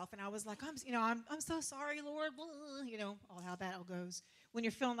about myself. And I was like, I'm so sorry, Lord. You know, all how that all goes. When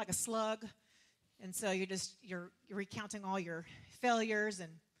you're feeling like a slug. And so you're recounting all your failures.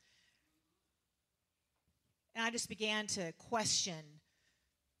 And And I just began to question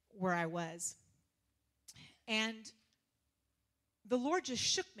where I was. And the Lord just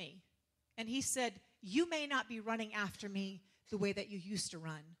shook me. And he said, you may not be running after me the way that you used to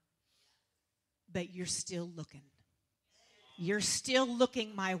run, but you're still looking. You're still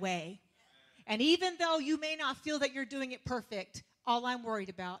looking my way. And even though you may not feel that you're doing it perfect, all I'm worried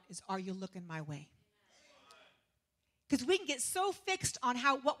about is, are you looking my way? Because we can get so fixed on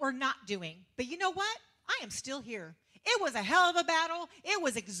what we're not doing. But you know what? I am still here. It was a hell of a battle. It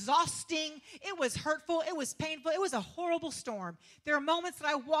was exhausting. It was hurtful. It was painful. It was a horrible storm. There are moments that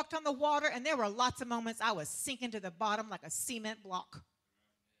I walked on the water, and there were lots of moments I was sinking to the bottom like a cement block.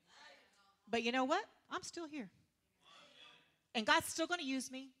 But you know what? I'm still here. And God's still going to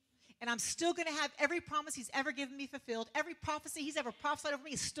use me. And I'm still going to have every promise he's ever given me fulfilled. Every prophecy he's ever prophesied over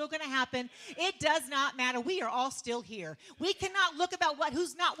me is still going to happen. It does not matter. We are all still here. We cannot look about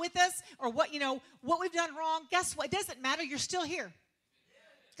who's not with us or what we've done wrong. Guess what? It doesn't matter. You're still here.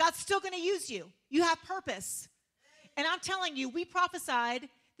 God's still going to use you. You have purpose. And I'm telling you, we prophesied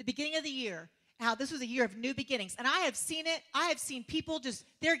the beginning of the year how this was a year of new beginnings. And I have seen it. I have seen people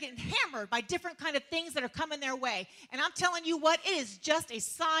they're getting hammered by different kind of things that are coming their way. And I'm telling you what, it is just a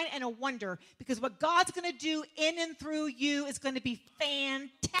sign and a wonder, because what God's going to do in and through you is going to be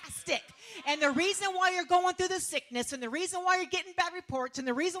fantastic. And the reason why you're going through the sickness, and the reason why you're getting bad reports, and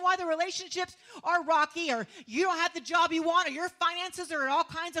the reason why the relationships are rocky, or you don't have the job you want, or your finances are all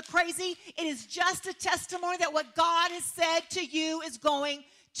kinds of crazy, it is just a testimony that what God has said to you is going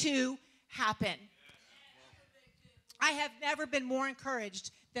to happen. I have never been more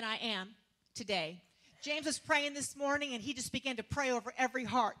encouraged than I am today. James was praying this morning, and he just began to pray over every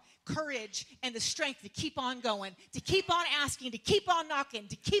heart. Courage and the strength to keep on going, to keep on asking, to keep on knocking,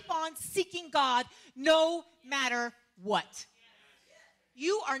 to keep on seeking God no matter what.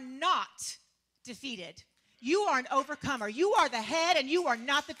 You are not defeated. You are an overcomer. You are the head and you are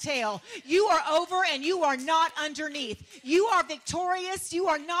not the tail. You are over and you are not underneath. You are victorious. You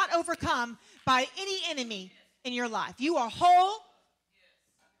are not overcome by any enemy in your life. You are whole.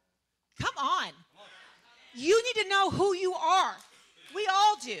 Come on. You need to know who you are. We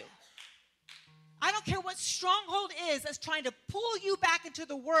all do. I don't care what stronghold is that's trying to pull you back into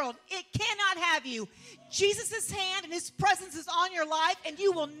the world. It cannot have you. Jesus' hand and his presence is on your life, and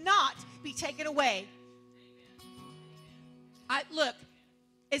you will not be taken away. I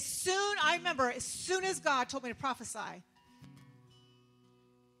remember as soon as God told me to prophesy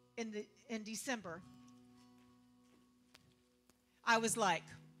in December, I was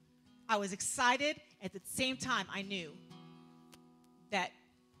excited. At the same time, I knew that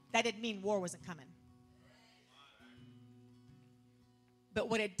didn't mean war wasn't coming. But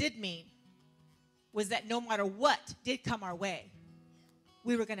what it did mean was that no matter what did come our way,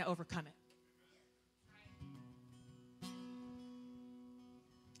 we were going to overcome it.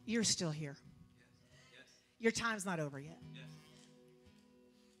 You're still here. Your time's not over yet.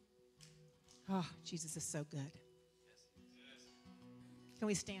 Oh, Jesus is so good. Can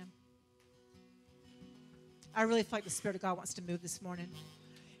we stand? I really feel like the Spirit of God wants to move this morning.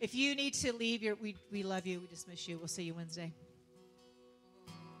 If you need to leave, we love you. We dismiss you. We'll see you Wednesday.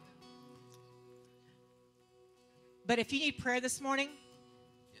 But if you need prayer this morning,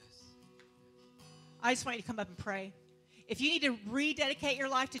 I just want you to come up and pray. If you need to rededicate your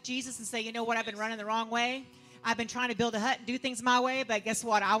life to Jesus and say, you know what, I've been running the wrong way. I've been trying to build a hut and do things my way, but guess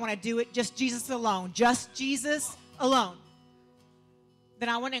what? I want to do it just Jesus alone. Just Jesus alone. Then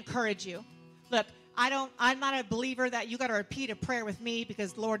I want to encourage you. Look, I'm not a believer that you got to repeat a prayer with me,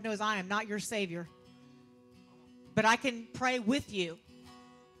 because Lord knows I am not your Savior. But I can pray with you.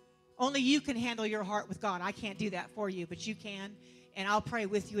 Only you can handle your heart with God. I can't do that for you, but you can. And I'll pray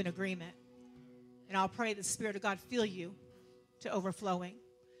with you in agreement. And I'll pray the Spirit of God fill you to overflowing.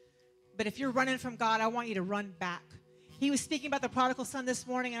 But if you're running from God, I want you to run back. He was speaking about the prodigal son this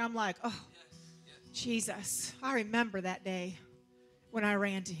morning, and I'm like, oh, Jesus, I remember that day when I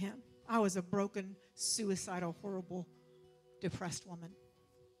ran to him. I was a broken, suicidal, horrible, depressed woman.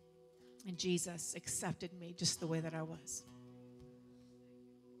 And Jesus accepted me just the way that I was.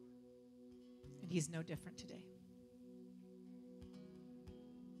 And he's no different today.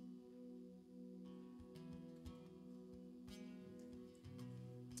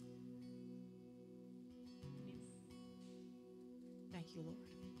 Thank you, Lord.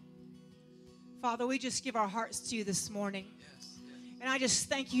 Father, we just give our hearts to you this morning. And I just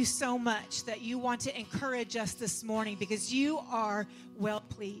thank you so much that you want to encourage us this morning, because you are well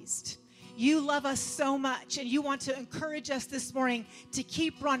pleased. You love us so much, and you want to encourage us this morning to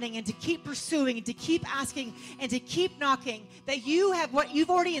keep running and to keep pursuing and to keep asking and to keep knocking, that you have what you've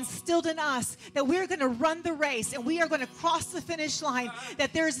already instilled in us, that we're going to run the race and we are going to cross the finish line,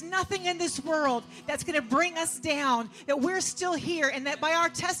 that there's nothing in this world that's going to bring us down, that we're still here, and that by our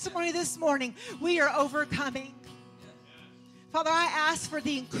testimony this morning, we are overcoming. Father, I ask for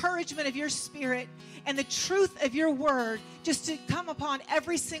the encouragement of your Spirit and the truth of your word just to come upon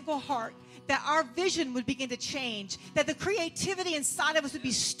every single heart, that our vision would begin to change, that the creativity inside of us would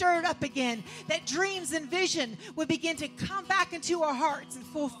be stirred up again, that dreams and vision would begin to come back into our hearts in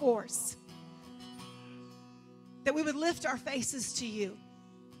full force, that we would lift our faces to you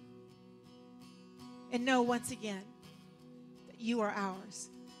and know once again that you are ours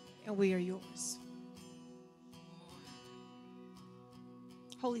and we are yours.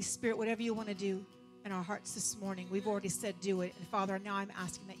 Holy Spirit, whatever you want to do in our hearts this morning, we've already said do it. And Father, now I'm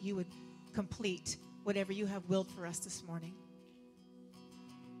asking that you would complete whatever you have willed for us this morning.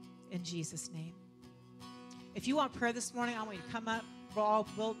 In Jesus' name. If you want prayer this morning, I want you to come up.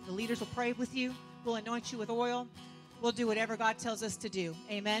 The leaders will pray with you. We'll anoint you with oil. We'll do whatever God tells us to do.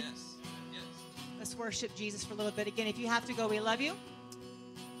 Amen? Yes. Yes. Let's worship Jesus for a little bit. Again, if you have to go, we love you.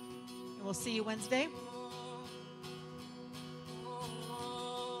 And we'll see you Wednesday.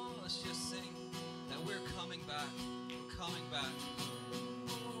 Let's just sing that we're coming back. We're coming back.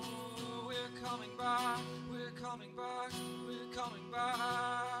 Oh, we're coming back. We're coming back. We're coming back.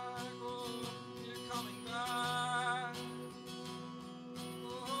 Oh, we're coming back.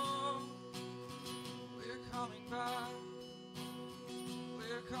 Oh, we're coming back.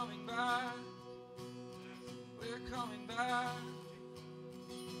 We're coming back. We're coming back.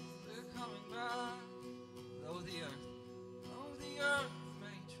 We're coming back. Though the earth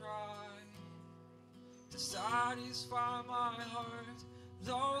may try to satisfy my heart,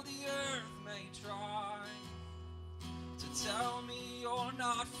 though the earth may try to tell me you're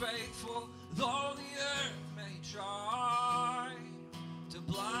not faithful, though the earth may try to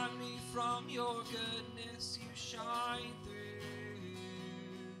blind me from your goodness, you shine through.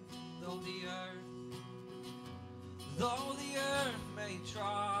 Though the earth may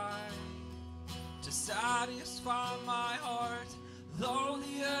try to satisfy my heart, though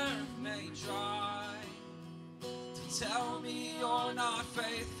the earth may try to tell me you're not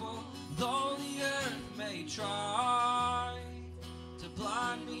faithful, though the earth may try to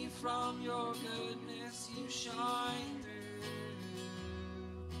blind me from your goodness, you shine through.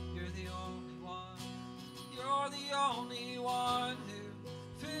 You're the only one. You're the only one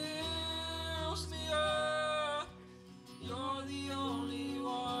who fills me up. You're the only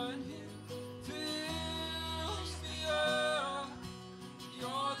one who fills me up.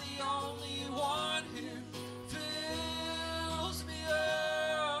 You're the only one who fills me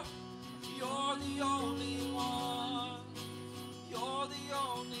up. You're the only one. You're the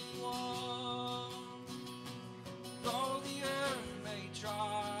only one. Though the earth may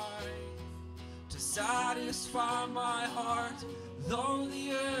try to satisfy my heart, though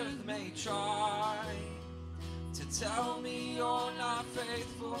the earth may try to tell me you're not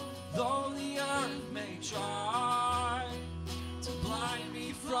faithful, though the earth may try to blind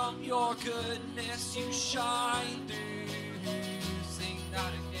me from your goodness, you shine through. Sing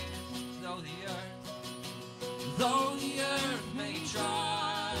that again. Though the earth may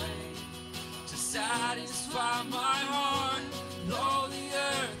try to satisfy my heart, though the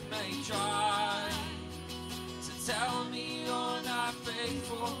earth may try to tell me you're not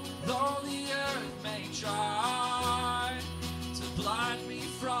faithful, though the earth may try to blind me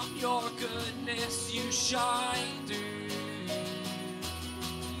from your goodness, you shine through.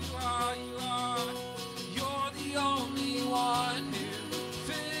 You're the only one who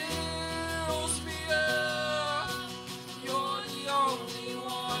fills me up. You're the only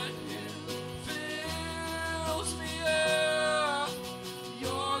one who fills me up.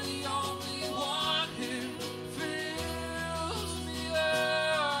 You're the only one who fills me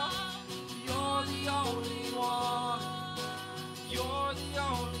up. You're the only one. You're the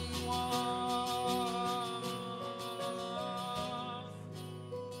only one.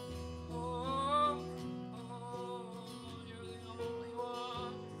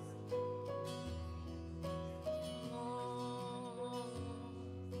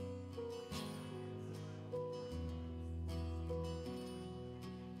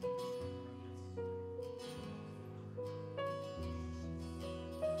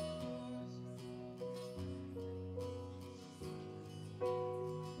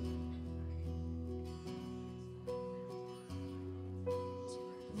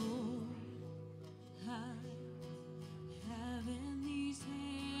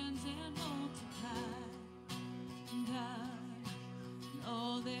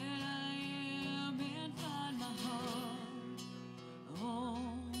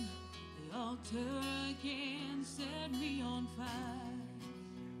 altar again, set me on fire,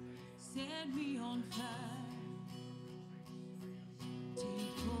 set me on fire.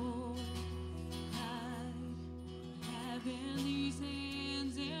 Take hold, have in these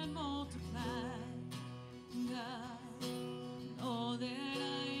hands and multiply, God, all that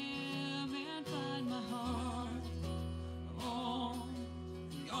I am and find my heart on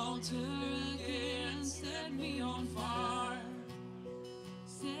the altar again, set me on fire,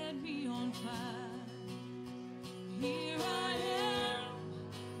 set me on fire. Here I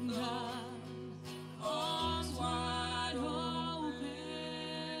am, God, arms wide open,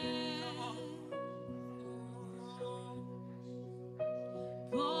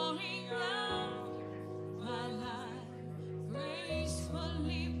 pouring out my life,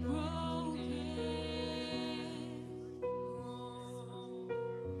 gracefully broken.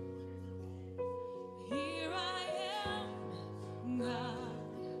 Here I am, God,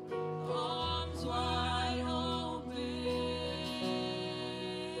 arms wide open,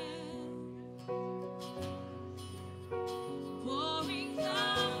 pouring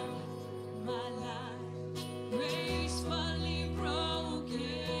out my life, gracefully broken.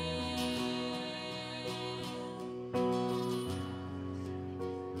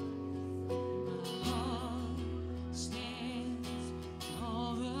 My heart stands in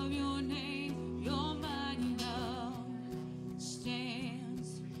awe of your name, your mighty love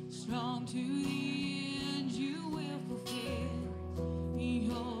stands strong to the end. You will fulfill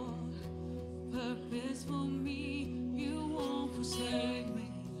your purpose for me. You won't forsake me.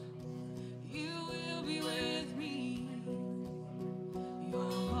 You will be with me.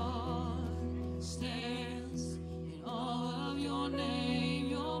 Your heart stands in awe of your name,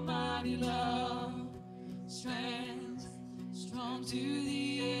 your mighty love stands strong to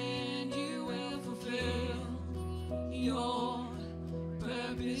the end. You will fulfill your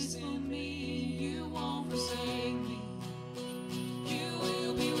purpose for me. You won't forsake me. You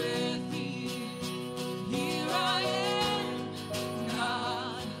will be with me. Here I am,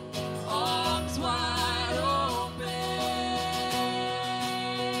 God, arms wide open,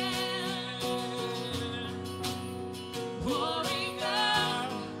 pouring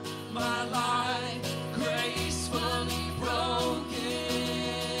out my life, gracefully broken.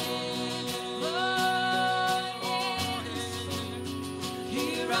 Oh,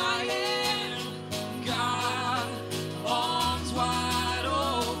 here I am, God, arms wide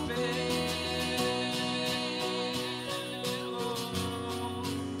open,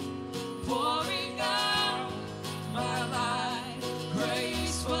 pouring out my life,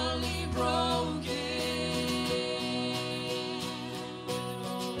 gracefully broken.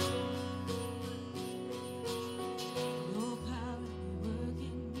 Your power at work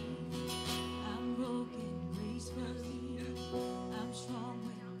in me, I'm broken gracefully. I'm strong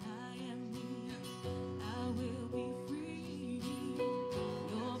when I am weak. I will be free.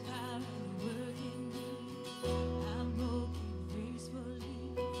 Your power at work in me, I'm broken gracefully.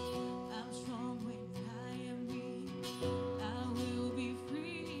 I'm strong when I am weak. I will be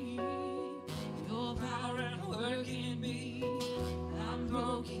free. Your power at work in me, I'm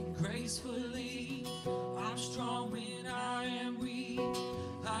broken gracefully. I'm strong when I am weak.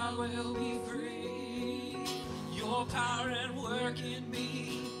 I will be free. Your power at work in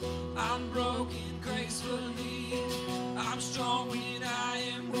me, I'm broken gracefully. I'm strong when I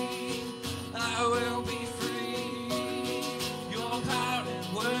am weak. I will be free. Your power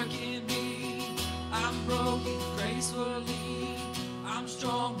at work in me, I'm broken gracefully. I'm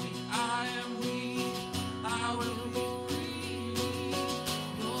strong when I am weak. I will be free.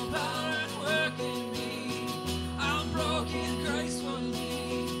 Your power at work in me, I'm broken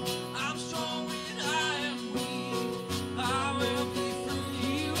gracefully. I'm strong when I am weak. I will be free.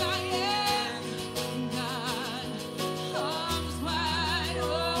 Here I am, God, arms wide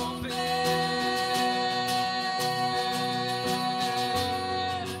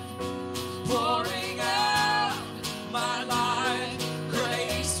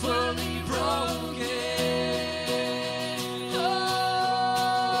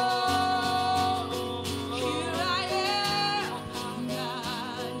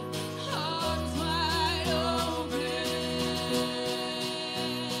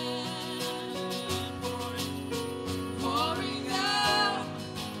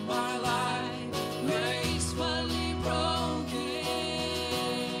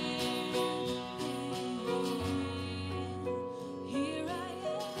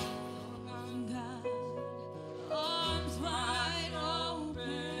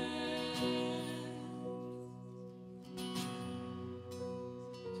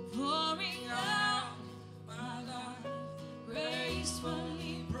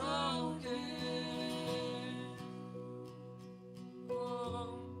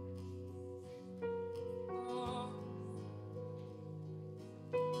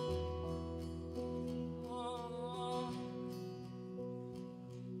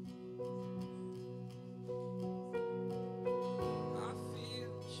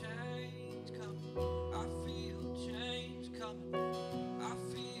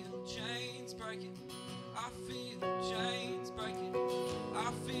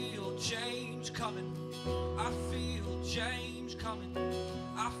change coming. I feel change coming.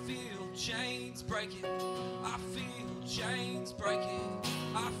 I feel chains breaking. I feel chains breaking.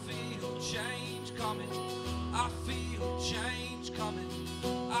 I feel change coming. I feel change coming.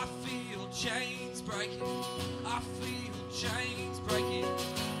 I feel chains breaking. I feel chains breaking.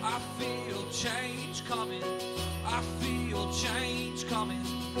 I feel change coming. I feel change coming.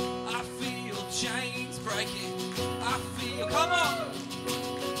 I feel chains breaking. I feel, come on.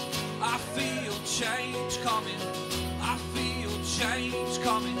 I feel change coming. I feel change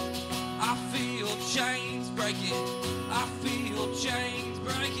coming. I feel chains breaking. I feel chains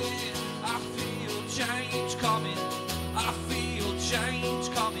breaking. I feel change coming. I feel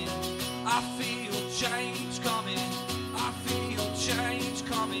change coming. I feel change coming. I feel change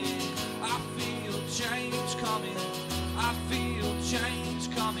coming. I feel change coming. I feel change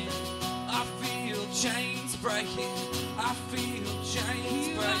coming. I feel chains breaking. I feel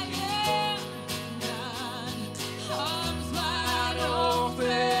chains breaking. Arms wide open,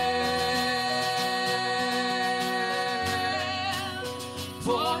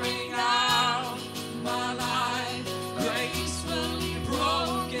 Pouring out my life, gracefully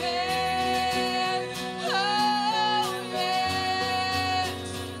broken. oh yes,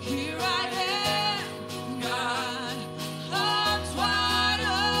 here I am, God, arms wide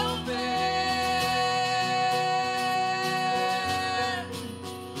open,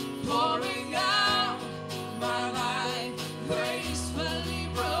 pouring out my life, gracefully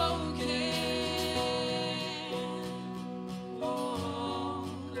broken. Oh,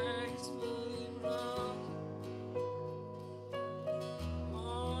 gracefully broken.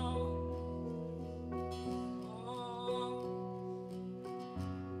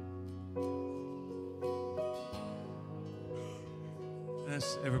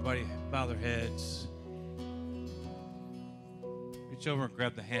 Let's everybody bow their heads. Reach over and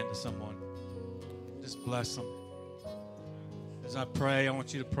grab the hand of someone. Just bless them. As I pray, I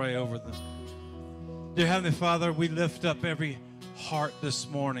want you to pray over them. Dear Heavenly Father, we lift up every heart this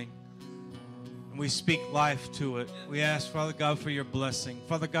morning. And we speak life to it. We ask, Father God, for your blessing.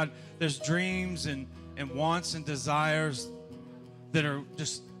 Father God, there's dreams and wants and desires that are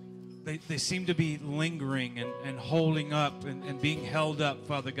just, they seem to be lingering and holding up and being held up,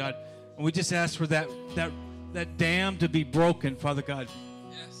 Father God. And we just ask for that dam to be broken, Father God.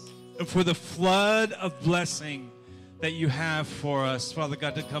 Yes. And for the flood of blessing that you have for us, Father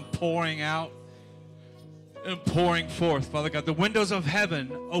God, to come pouring out and pouring forth, Father God. The windows of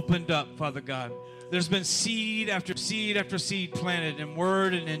heaven opened up, Father God. There's been seed after seed after seed planted in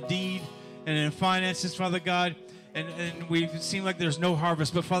word and in deed and in finances, Father God. And we seem like there's no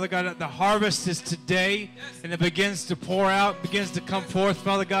harvest. But, Father God, the harvest is today, and it begins to pour out, begins to come forth,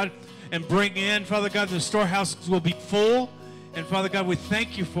 Father God, and bring in, Father God, the storehouses will be full. And, Father God, we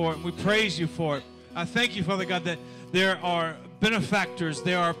thank you for it, and we praise you for it. I thank you, Father God, that there are benefactors.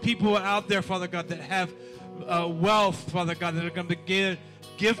 There are people out there, Father God, that have wealth, Father God, that are going to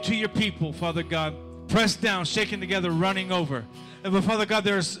give to your people, Father God. Pressed down, shaken together, running over. But, Father God,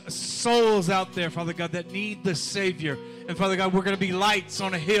 there's souls out there, Father God, that need the Savior. And, Father God, we're going to be lights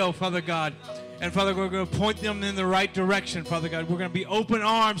on a hill, Father God. And, Father, we're going to point them in the right direction, Father God. We're going to be open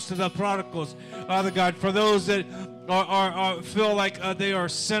arms to the prodigals, Father God. For those that feel like they are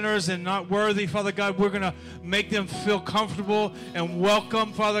sinners and not worthy, Father God, we're going to make them feel comfortable and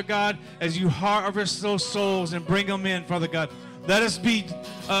welcome, Father God, as you harvest those souls and bring them in, Father God. Let us be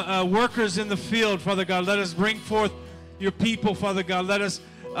workers in the field, Father God. Let us bring forth your people, Father God. Let us,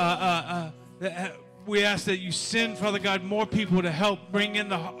 we ask that you send, Father God, more people to help bring in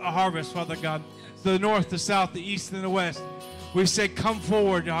the harvest, Father God. The north, the south, the east, and the west. We say, come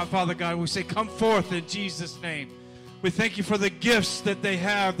forward, Father God. We say, come forth in Jesus' name. We thank you for the gifts that they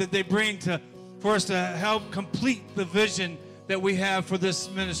have, that they bring for us to help complete the vision that we have for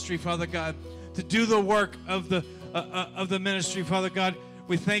this ministry, Father God. To do the work of the ministry, Father God.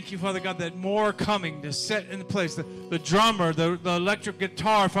 We thank you, Father God, that more are coming to set in place. The drummer, the electric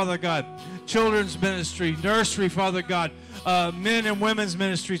guitar, Father God. Children's ministry, nursery, Father God. Men and women's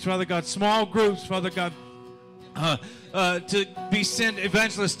ministries, Father God. Small groups, Father God. To be sent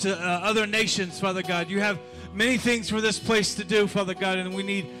evangelists to other nations, Father God. You have many things for this place to do, Father God, and we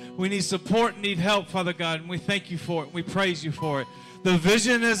need support and need help, Father God, and we thank you for it. We praise you for it. The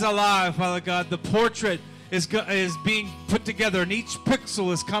vision is alive, Father God. The portrait is being put together, and each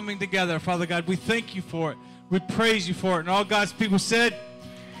pixel is coming together, Father God. We thank you for it. We praise you for it. And all God's people said,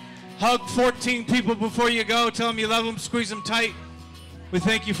 hug 14 people before you go. Tell them you love them. Squeeze them tight. We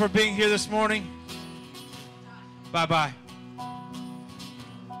thank you for being here this morning. Bye-bye.